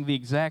teaching the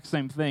exact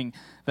same thing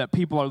that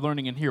people are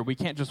learning in here. We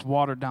can't just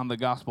water down the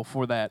gospel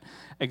for that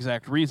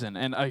exact reason.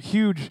 And a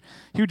huge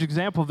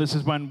example of this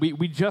is when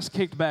we just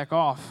kicked back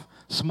off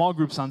small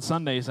groups on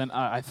Sundays. And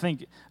I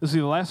think this was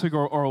either last week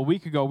or a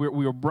week ago,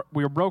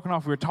 we were broken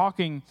off. We were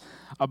talking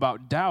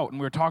about doubt, and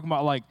we were talking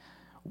about, like,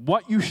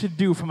 what you should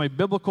do from a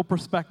biblical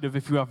perspective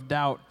if you have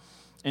doubt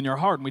in your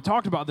heart. And we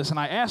talked about this, and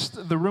I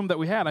asked the room that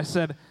we had, I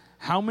said,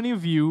 how many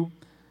of you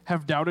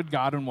have doubted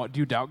God, and what do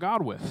you doubt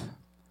God with?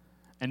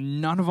 And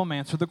none of them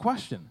answered the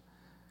question.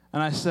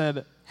 And I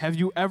said, have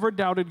you ever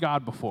doubted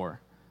God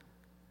before?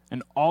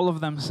 And all of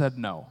them said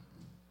no.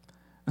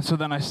 And so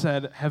then I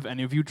said, have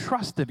any of you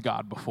trusted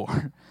God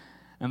before?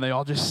 And they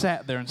all just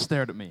sat there and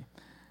stared at me.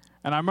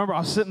 And I remember I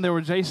was sitting there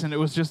with Jason. It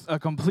was just a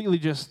completely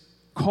just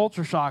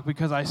culture shock,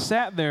 because I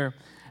sat there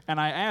and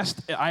I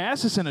asked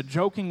this in a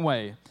joking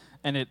way,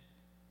 and it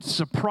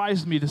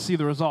surprised me to see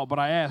the result, but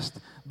I asked,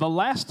 the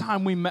last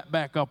time we met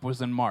back up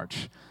was in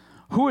March.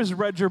 Who has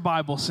read your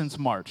Bible since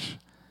March?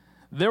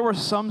 There were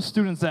some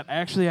students that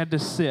actually had to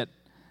sit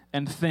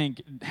and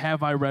think,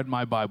 have I read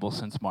my Bible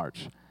since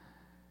March?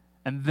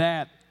 And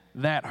that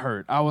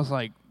hurt. I was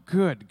like,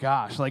 good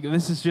gosh, like,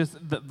 this is just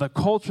the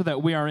culture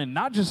that we are in,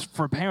 not just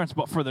for parents,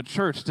 but for the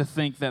church, to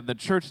think that the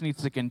church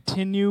needs to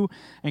continue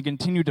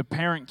to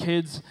parent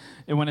kids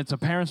and when it's a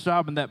parent's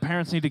job, and that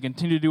parents need to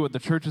continue to do what the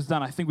church has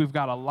done. I think we've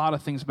got a lot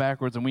of things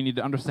backwards, and we need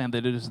to understand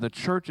that it is the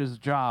church's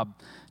job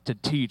to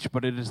teach,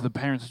 but it is the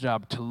parents'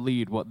 job to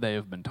lead what they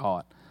have been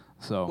taught.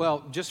 So,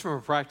 well, just from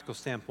a practical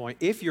standpoint,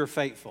 if you're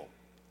faithful,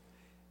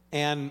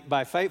 and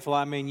by faithful,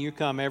 I mean you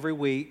come every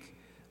week,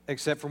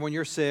 except for when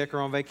you're sick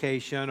or on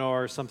vacation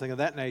or something of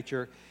that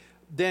nature,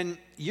 then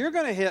you're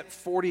going to hit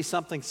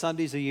 40-something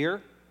Sundays a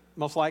year,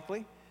 most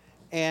likely.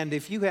 And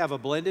if you have a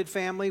blended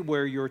family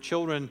where your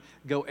children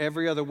go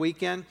every other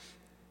weekend,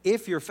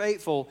 if you're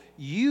faithful,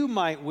 you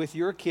might, with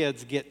your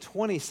kids, get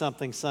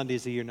 20-something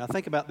Sundays a year. Now,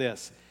 think about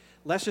this.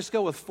 Let's just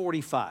go with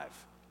 45.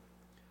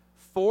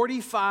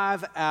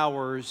 45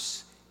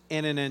 hours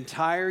in an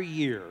entire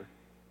year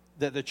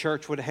that the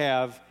church would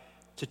have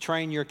to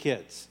train your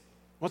kids.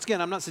 Once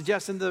again, I'm not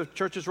suggesting the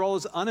church's role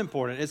is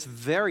unimportant. It's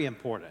very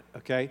important,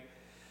 okay?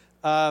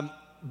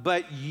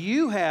 But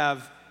you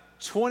have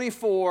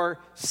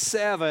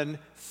 24/7,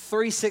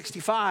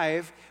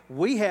 365.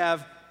 We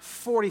have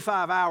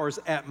 45 hours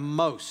at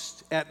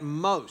most,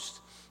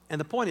 And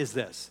the point is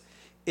this,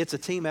 it's a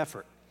team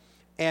effort.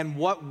 And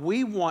what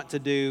we want to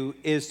do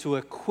is to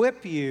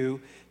equip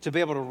you to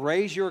be able to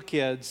raise your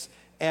kids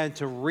and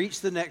to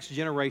reach the next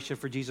generation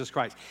for Jesus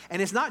Christ.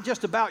 And it's not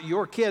just about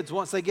your kids.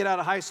 Once they get out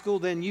of high school,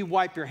 then you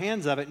wipe your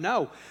hands of it.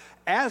 No.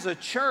 As a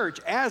church,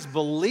 as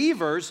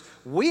believers,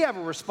 we have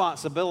a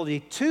responsibility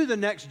to the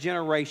next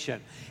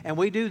generation. And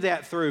we do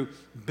that through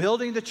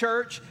building the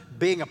church,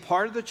 being a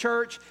part of the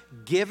church,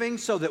 giving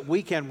so that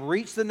we can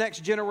reach the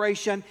next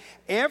generation.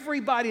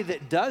 Everybody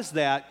that does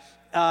that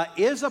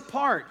is a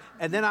part.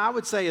 And then I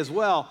would say as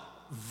well,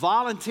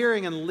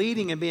 volunteering and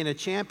leading and being a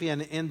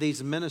champion in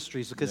these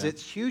ministries, because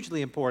it's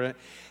hugely important.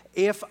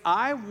 If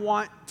I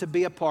want to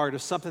be a part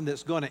of something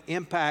that's going to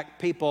impact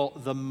people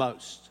the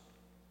most,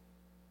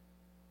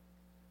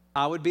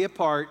 I would be a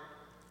part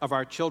of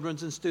our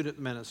children's and student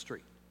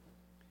ministry.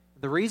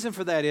 The reason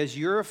for that is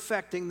you're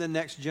affecting the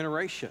next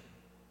generation.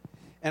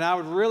 And I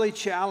would really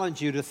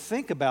challenge you to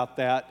think about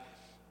that,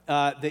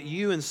 that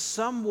you in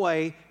some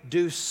way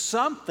do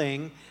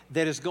something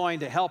that is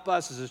going to help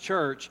us as a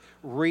church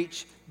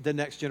reach the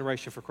next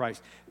generation for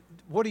Christ.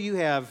 What do you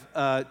have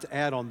to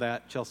add on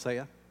that,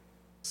 Chelséa?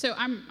 So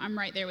I'm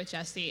right there with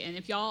Jesse, and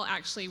if y'all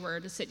actually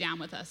were to sit down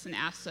with us and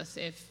ask us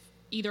if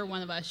either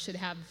one of us should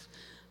have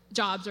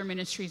jobs or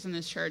ministries in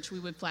this church, we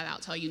would flat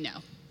out tell you no.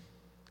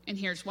 And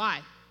here's why.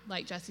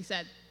 Like Jesse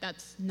said,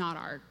 that's not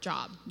our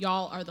job.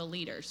 Y'all are the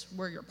leaders.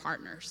 We're your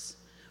partners.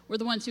 We're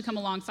the ones who come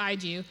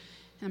alongside you.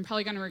 And I'm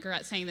probably going to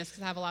regret saying this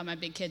because I have a lot of my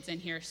big kids in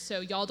here, so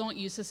y'all don't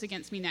use this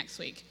against me next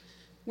week.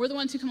 We're the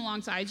ones who come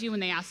alongside you when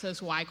they ask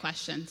those why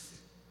questions.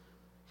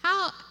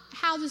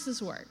 How does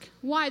this work?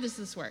 Why does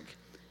this work?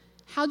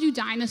 How do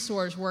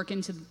dinosaurs work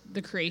into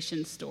the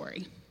creation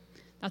story?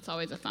 That's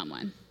always a fun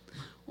one.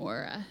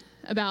 Or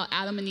about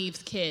Adam and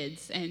Eve's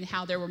kids and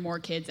how there were more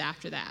kids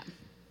after that.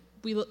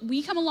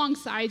 We come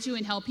alongside you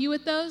and help you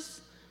with those,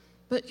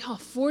 but y'all,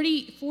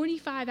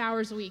 45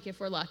 hours a week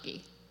if we're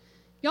lucky.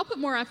 Y'all put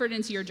more effort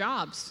into your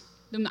jobs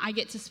than I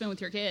get to spend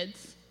with your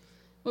kids.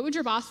 What would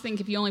your boss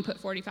think if you only put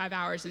 45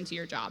 hours into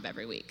your job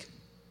every week?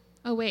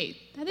 Oh, wait,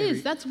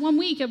 that's 1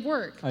 week of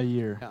work. A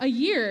year. A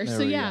year, there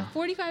so yeah,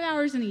 45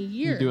 hours in a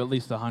year. You do at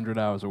least 100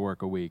 hours of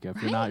work a week.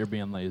 If you're not, you're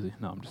being lazy.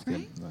 No, I'm just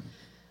kidding.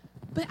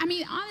 But I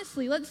mean,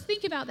 honestly, let's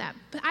think about that.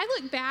 But I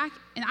look back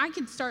and I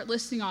could start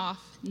listing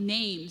off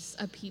names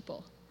of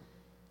people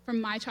from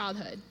my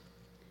childhood.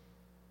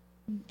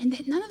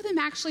 And none of them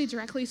actually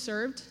directly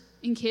served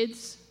in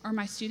kids or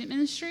my student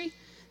ministry.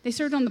 They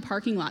served on the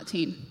parking lot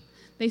team.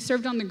 They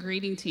served on the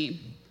greeting team.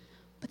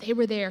 But they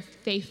were there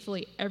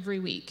faithfully every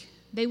week.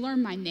 They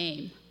learned my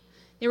name.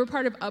 They were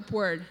part of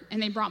Upward,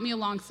 and they brought me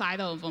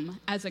alongside of them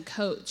as a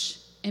coach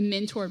and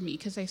mentored me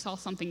because they saw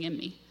something in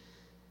me.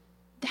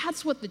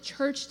 That's what the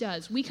church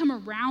does. We come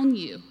around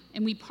you,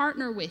 and we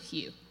partner with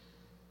you.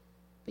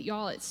 But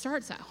y'all, it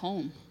starts at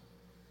home.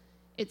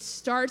 It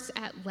starts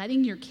at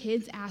letting your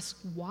kids ask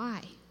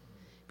why.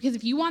 Because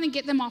if you want to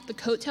get them off the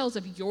coattails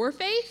of your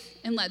faith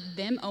and let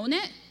them own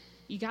it,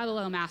 you got to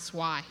let them ask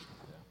why.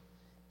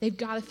 They've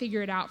got to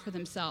figure it out for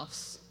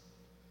themselves.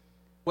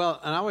 Well,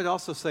 and I would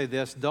also say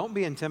this, don't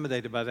be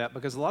intimidated by that,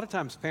 because a lot of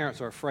times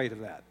parents are afraid of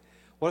that.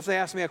 What if they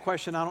ask me a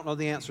question I don't know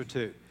the answer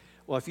to?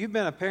 Well, if you've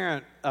been a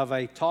parent of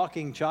a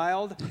talking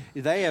child,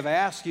 they have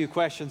asked you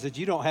questions that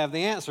you don't have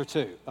the answer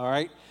to, all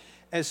right?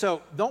 And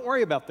so don't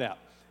worry about that.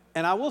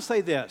 And I will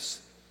say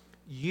this,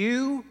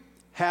 you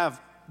have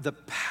the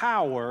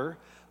power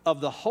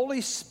of the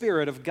Holy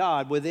Spirit of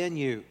God within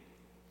you.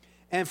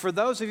 And for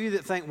those of you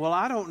that think, well,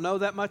 I don't know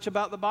that much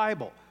about the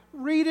Bible,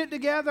 read it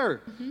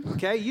together,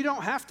 okay? You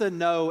don't have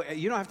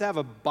to have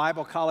a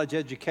Bible college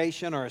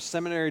education or a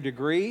seminary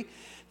degree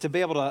to be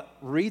able to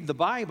read the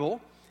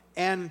Bible.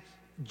 And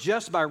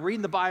just by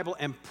reading the Bible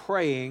and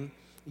praying,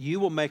 you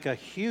will make a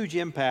huge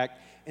impact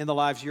in the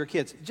lives of your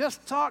kids.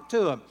 Just talk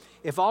to them.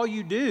 If all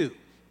you do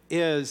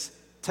is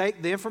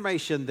take the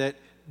information that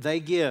they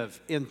give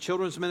in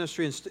children's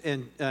ministry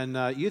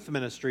and youth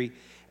ministry,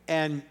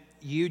 and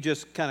you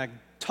just kind of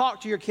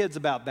talk to your kids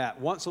about that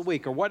once a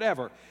week or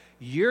whatever,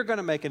 you're going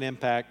to make an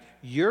impact.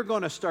 You're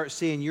going to start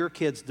seeing your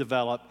kids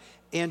develop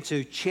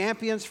into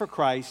champions for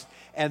Christ,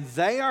 and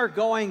they are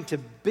going to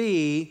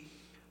be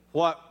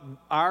what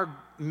our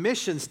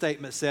mission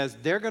statement says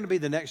they're going to be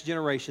the next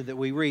generation that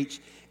we reach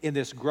in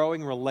this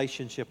growing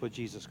relationship with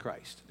Jesus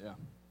Christ. Yeah,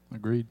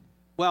 agreed.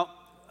 Well,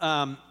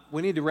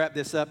 we need to wrap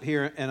this up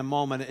here in a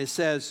moment. It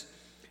says,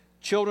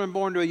 children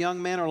born to a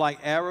young man are like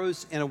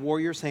arrows in a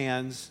warrior's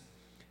hands,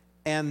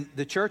 and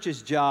the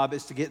church's job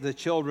is to get the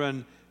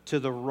children to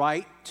the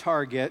right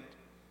target.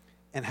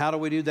 And how do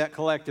we do that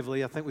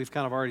collectively? I think we've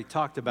kind of already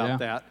talked about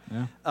that.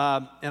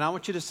 Yeah. And I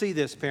want you to see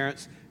this,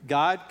 parents.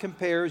 God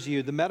compares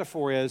you, the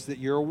metaphor is that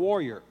you're a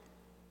warrior.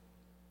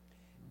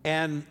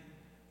 And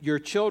your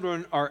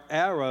children are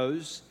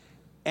arrows,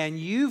 and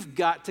you've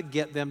got to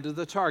get them to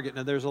the target.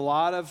 Now, there's a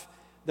lot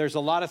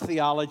of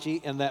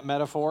theology in that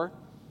metaphor.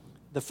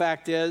 The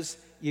fact is,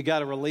 you got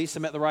to release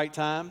them at the right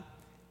time.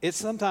 It's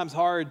sometimes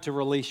hard to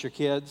release your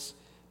kids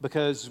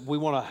because we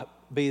want to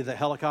be the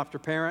helicopter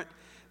parent.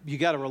 You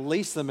got to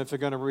release them if they're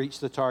going to reach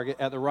the target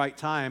at the right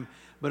time,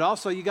 but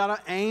also you got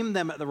to aim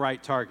them at the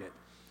right target.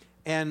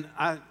 And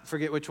I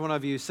forget which one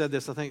of you said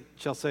this. I think,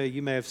 Chelséa,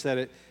 you may have said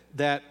it,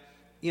 that,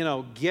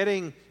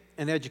 getting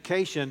an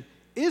education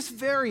is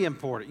very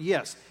important.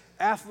 Yes,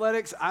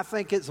 athletics, I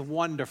think it's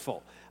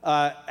wonderful.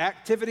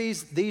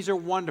 Activities, these are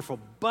wonderful,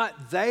 but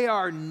they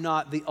are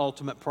not the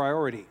ultimate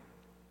priority.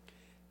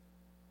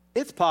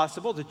 It's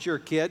possible that your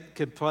kid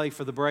could play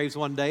for the Braves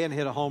one day and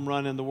hit a home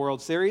run in the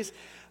World Series,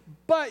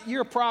 but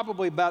you're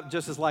probably about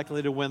just as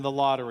likely to win the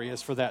lottery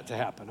as for that to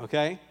happen,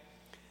 okay?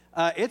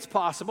 It's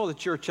possible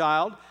that your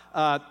child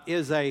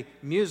is a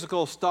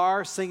musical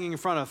star singing in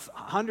front of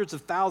hundreds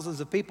of thousands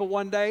of people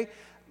one day,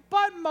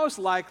 but most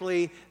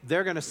likely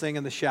they're going to sing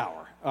in the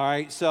shower, all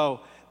right?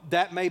 So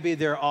that may be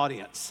their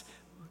audience.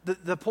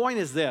 The point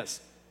is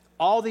this.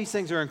 All these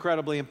things are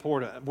incredibly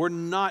important. We're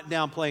not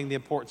downplaying the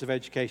importance of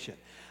education.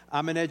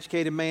 I'm an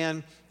educated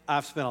man.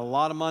 I've spent a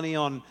lot of money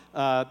on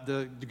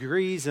the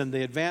degrees and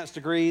the advanced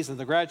degrees and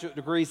the graduate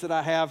degrees that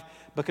I have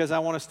because I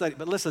want to study.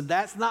 But listen,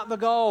 that's not the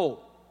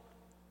goal.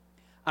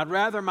 I'd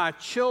rather my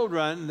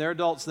children, they're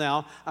adults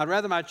now, I'd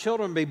rather my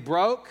children be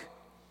broke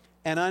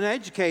and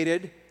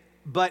uneducated,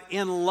 but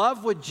in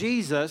love with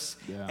Jesus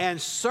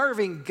and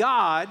serving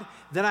God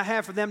than I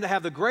have for them to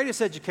have the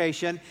greatest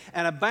education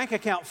and a bank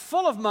account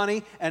full of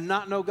money and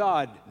not know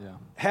God.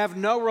 Have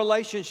no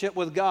relationship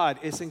with God.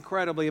 It's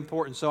incredibly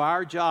important. So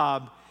our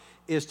job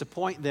is to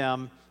point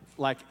them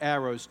like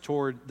arrows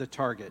toward the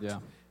target.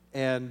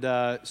 And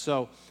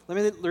so let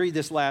me read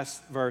this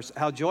last verse.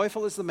 How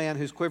joyful is the man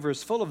whose quiver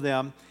is full of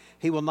them.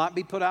 He will not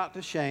be put out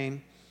to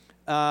shame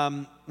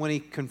when he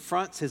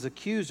confronts his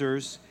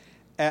accusers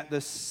at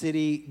the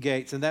city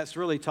gates. And that's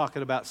really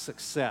talking about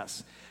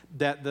success.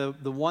 That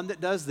the one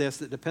that does this,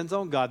 that depends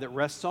on God, that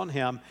rests on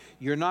him,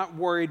 you're not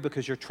worried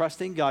because you're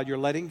trusting God. You're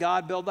letting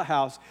God build the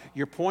house.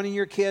 You're pointing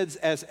your kids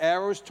as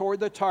arrows toward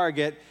the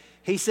target.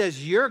 He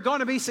says, you're going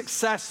to be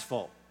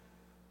successful.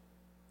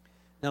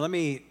 Now, let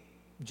me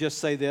just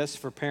say this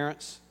for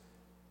parents.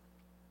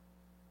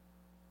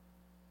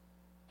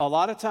 A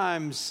lot of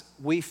times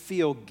we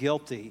feel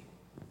guilty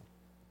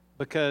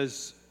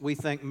because we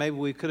think maybe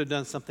we could have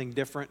done something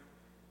different.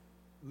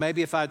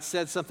 Maybe if I'd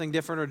said something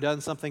different or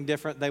done something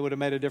different, they would have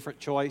made a different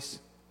choice.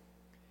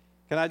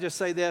 Can I just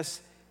say this?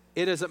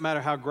 It doesn't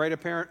matter how great a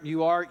parent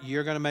you are,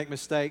 you're going to make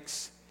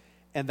mistakes.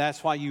 And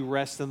that's why you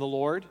rest in the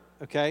Lord,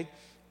 okay?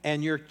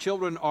 And your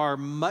children are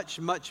much,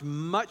 much,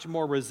 much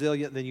more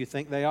resilient than you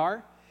think they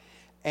are.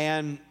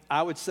 And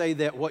I would say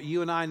that what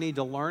you and I need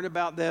to learn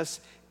about this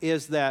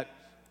is that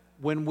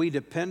when we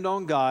depend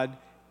on God,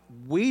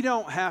 we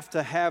don't have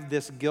to have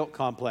this guilt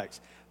complex.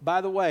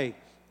 By the way,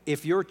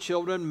 if your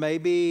children,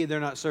 maybe they're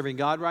not serving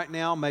God right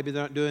now, maybe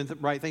they're not doing the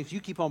right things, you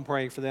keep on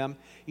praying for them.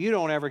 You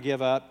don't ever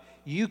give up.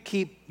 You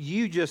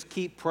just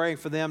keep praying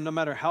for them no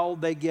matter how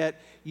old they get.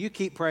 You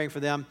keep praying for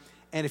them.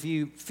 And if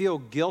you feel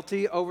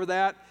guilty over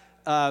that,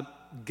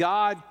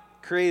 God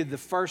created the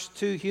first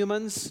two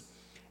humans,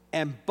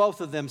 and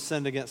both of them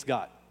sinned against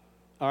God.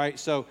 All right,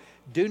 so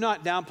do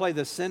not downplay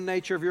the sin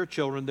nature of your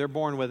children. They're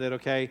born with it,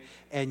 okay?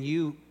 And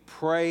you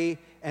pray.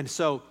 And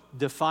so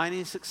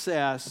defining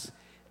success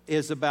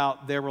is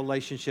about their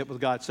relationship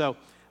with God. So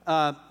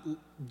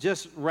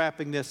just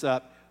wrapping this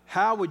up,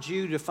 how would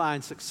you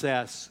define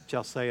success,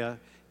 Chelséa,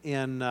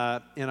 in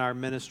our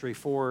ministry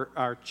for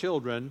our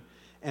children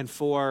and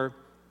for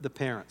the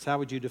parents? How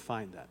would you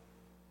define that?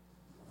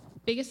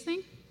 Biggest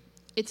thing,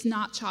 it's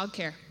not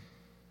childcare.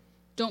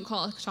 Don't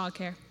call it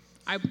childcare.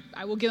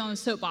 I will get on the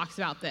soapbox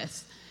about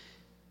this.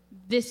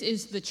 This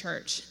is the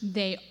church.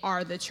 They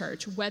are the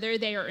church. Whether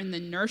they are in the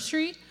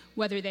nursery,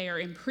 whether they are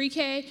in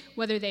pre-K,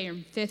 whether they are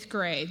in 5th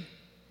grade,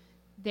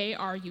 they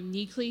are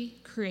uniquely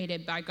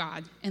created by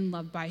God and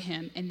loved by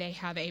Him, and they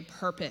have a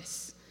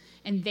purpose.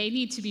 And they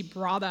need to be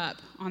brought up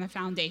on a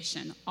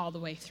foundation all the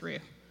way through.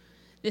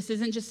 This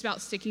isn't just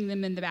about sticking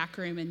them in the back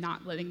room and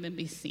not letting them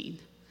be seen.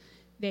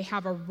 They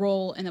have a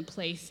role and a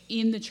place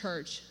in the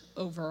church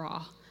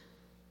overall.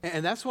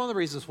 And that's one of the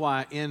reasons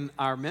why in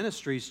our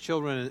ministries,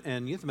 children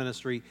and youth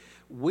ministry,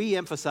 we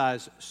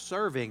emphasize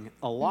serving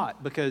a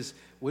lot because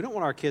we don't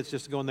want our kids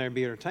just to go in there and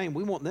be entertained.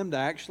 We want them to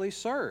actually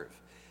serve.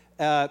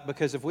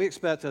 because if we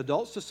expect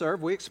adults to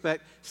serve, we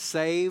expect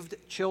saved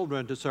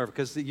children to serve.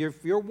 Because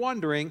if you're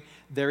wondering,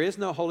 there is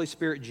no Holy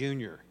Spirit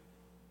Junior.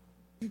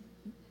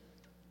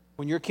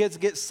 When your kids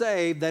get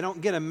saved, they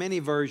don't get a mini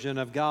version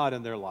of God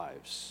in their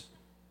lives.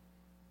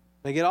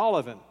 They get all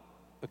of Him,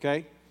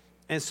 okay?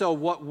 And so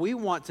what we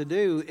want to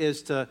do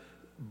is to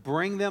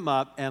bring them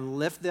up and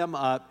lift them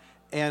up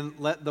and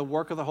let the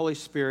work of the Holy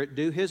Spirit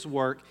do His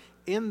work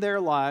in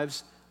their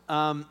lives.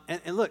 And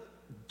look,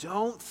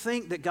 don't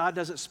think that God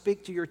doesn't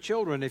speak to your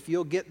children. If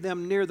you'll get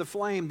them near the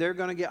flame, they're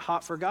going to get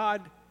hot for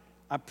God.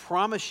 I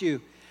promise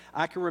you.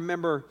 I can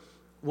remember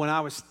when I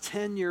was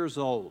 10 years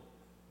old,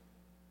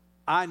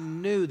 I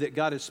knew that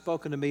God had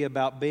spoken to me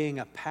about being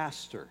a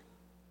pastor.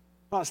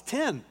 When I was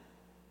 10.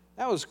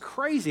 That was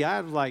crazy.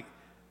 I was like,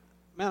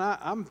 man,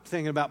 I'm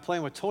thinking about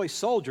playing with toy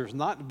soldiers,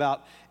 not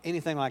about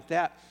anything like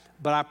that.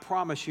 But I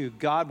promise you,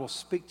 God will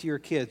speak to your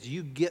kids.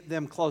 You get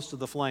them close to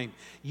the flame.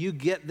 You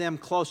get them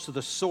close to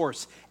the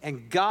source.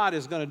 And God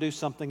is going to do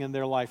something in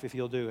their life if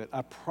you'll do it.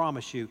 I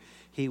promise you,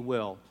 He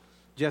will.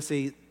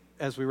 Jesse,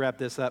 as we wrap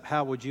this up,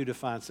 how would you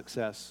define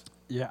success?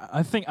 Yeah,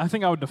 I think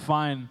I would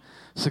define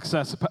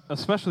success,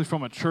 especially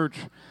from a church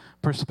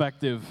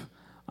perspective,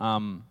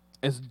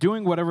 as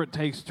doing whatever it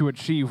takes to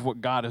achieve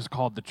what God has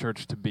called the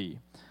church to be.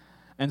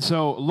 And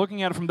so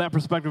looking at it from that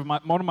perspective,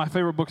 one of my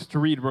favorite books to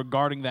read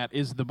regarding that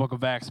is the book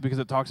of Acts, because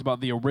it talks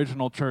about the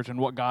original church and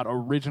what God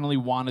originally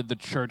wanted the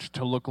church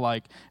to look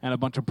like and a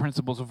bunch of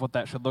principles of what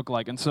that should look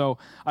like. And so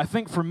I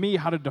think for me,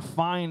 how to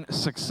define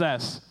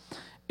success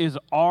is,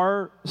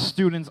 are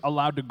students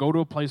allowed to go to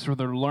a place where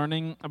they're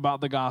learning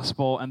about the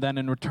gospel, and then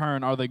in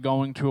return, are they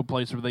going to a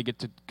place where they get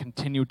to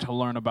continue to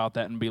learn about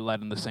that and be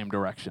led in the same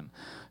direction?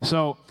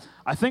 So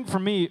I think for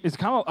me, it's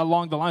kind of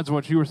along the lines of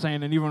what you were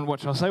saying and even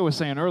what Chelséa was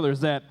saying earlier,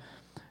 is that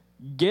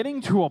getting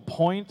to a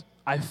point,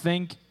 I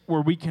think,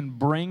 where we can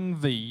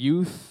bring the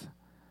youth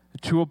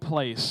to a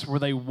place where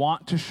they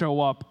want to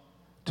show up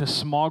to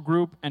small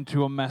group and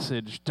to a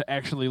message to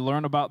actually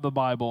learn about the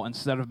Bible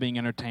instead of being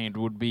entertained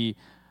would be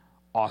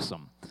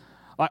awesome.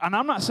 And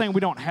I'm not saying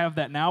we don't have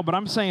that now, but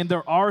I'm saying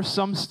there are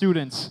some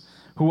students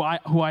who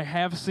I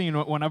have seen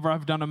whenever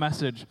I've done a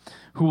message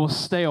who will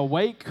stay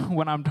awake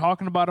when I'm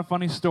talking about a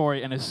funny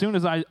story, and as soon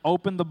as I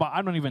open the Bible,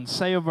 I don't even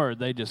say a word,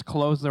 they just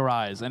close their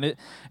eyes. And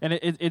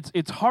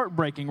it's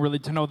heartbreaking, really,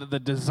 to know that the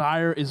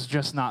desire is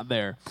just not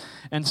there.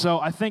 And so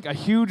I think a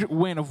huge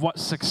win of what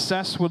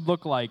success would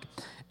look like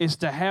is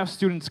to have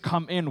students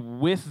come in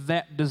with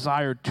that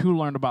desire to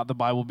learn about the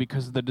Bible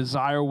because the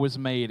desire was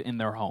made in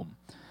their home.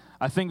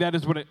 I think that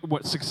is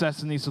what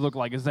success needs to look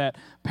like, is that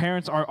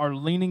parents are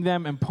leaning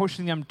them and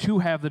pushing them to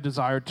have the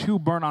desire to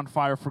burn on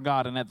fire for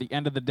God, and at the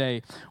end of the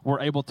day, we're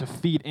able to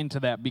feed into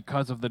that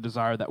because of the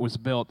desire that was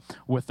built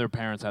with their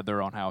parents at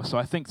their own house. So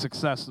I think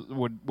success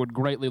would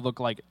greatly look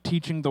like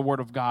teaching the Word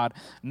of God,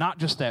 not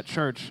just at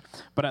church,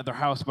 but at their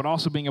house, but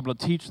also being able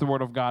to teach the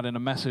Word of God in a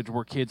message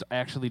where kids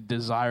actually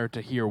desire to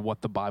hear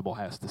what the Bible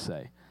has to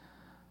say.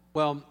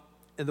 Well,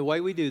 and the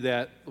way we do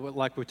that,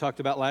 like we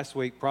talked about last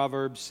week,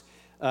 Proverbs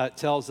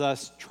tells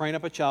us, train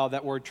up a child.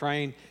 That word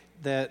train,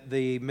 that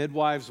the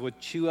midwives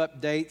would chew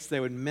up dates, they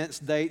would mince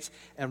dates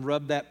and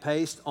rub that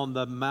paste on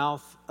the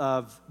mouth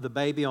of the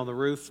baby, on the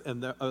roof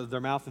and their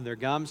mouth and their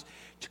gums,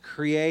 to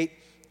create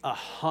a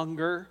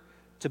hunger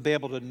to be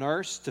able to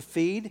nurse, to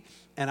feed.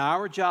 And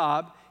our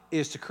job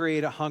is to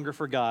create a hunger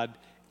for God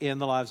in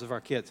the lives of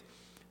our kids.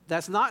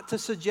 That's not to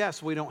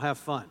suggest we don't have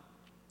fun.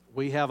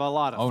 We have a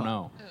lot of fun.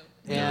 Oh, no.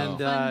 And,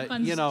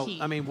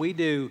 I mean, we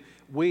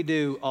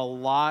do a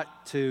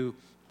lot to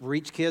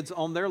reach kids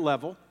on their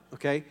level,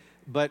 okay?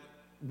 But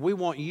we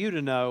want you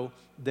to know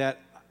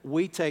that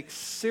we take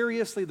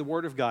seriously the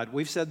Word of God.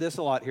 We've said this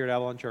a lot here at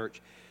Avalon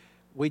Church.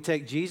 We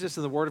take Jesus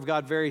and the Word of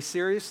God very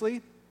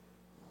seriously,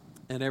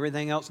 and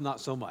everything else not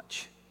so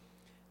much.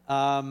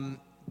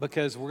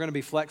 Because we're going to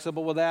be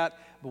flexible with that,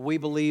 but we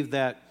believe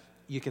that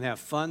you can have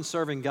fun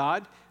serving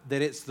God,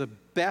 that it's the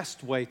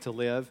best way to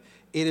live.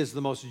 It is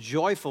the most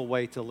joyful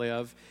way to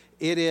live.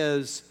 It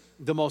is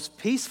the most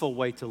peaceful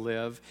way to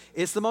live.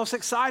 It's the most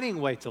exciting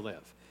way to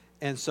live.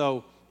 And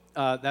so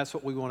that's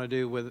what we want to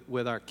do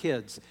with our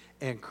kids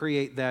and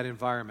create that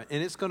environment.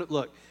 And it's going to,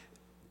 look,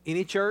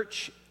 any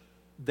church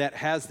that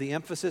has the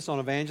emphasis on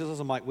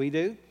evangelism like we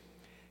do,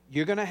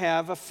 you're going to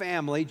have a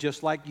family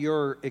just like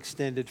your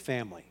extended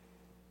family.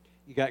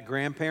 You got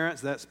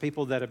grandparents, that's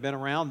people that have been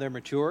around, they're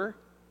mature.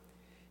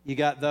 You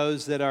got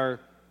those that are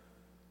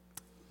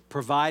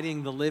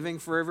providing the living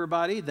for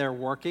everybody, they're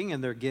working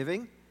and they're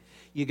giving.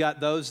 You got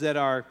those that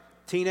are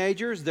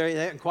teenagers, they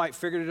haven't quite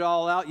figured it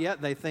all out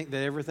yet. They think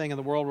that everything in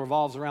the world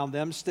revolves around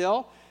them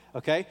still,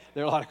 okay?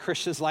 There are a lot of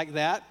Christians like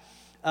that.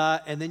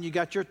 And then you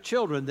got your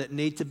children that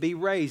need to be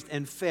raised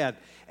and fed.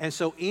 And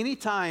so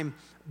anytime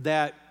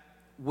that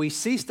we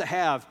cease to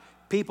have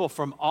people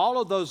from all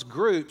of those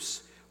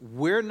groups,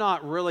 we're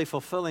not really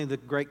fulfilling the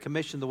Great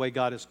Commission the way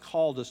God has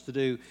called us to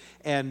do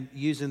and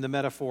using the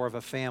metaphor of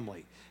a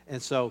family.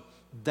 And so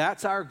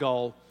that's our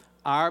goal.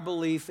 Our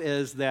belief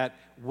is that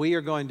we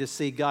are going to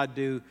see God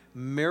do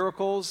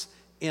miracles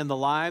in the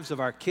lives of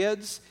our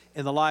kids,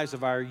 in the lives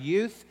of our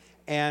youth,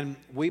 and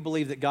we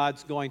believe that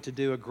God's going to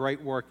do a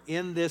great work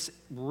in this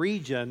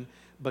region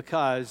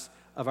because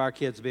of our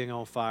kids being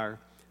on fire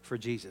for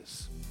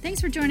Jesus. Thanks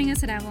for joining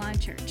us at Avalon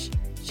Church.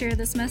 Share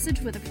this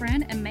message with a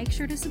friend and make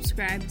sure to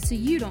subscribe so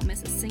you don't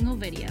miss a single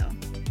video.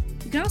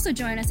 You can also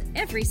join us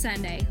every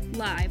Sunday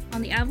live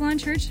on the Avalon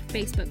Church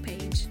Facebook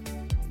page.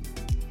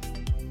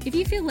 If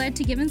you feel led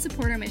to give and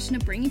support our mission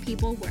of bringing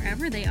people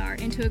wherever they are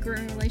into a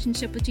growing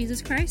relationship with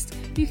Jesus Christ,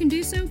 you can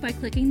do so by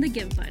clicking the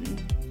Give button.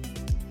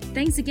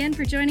 Thanks again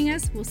for joining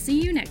us. We'll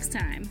see you next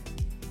time.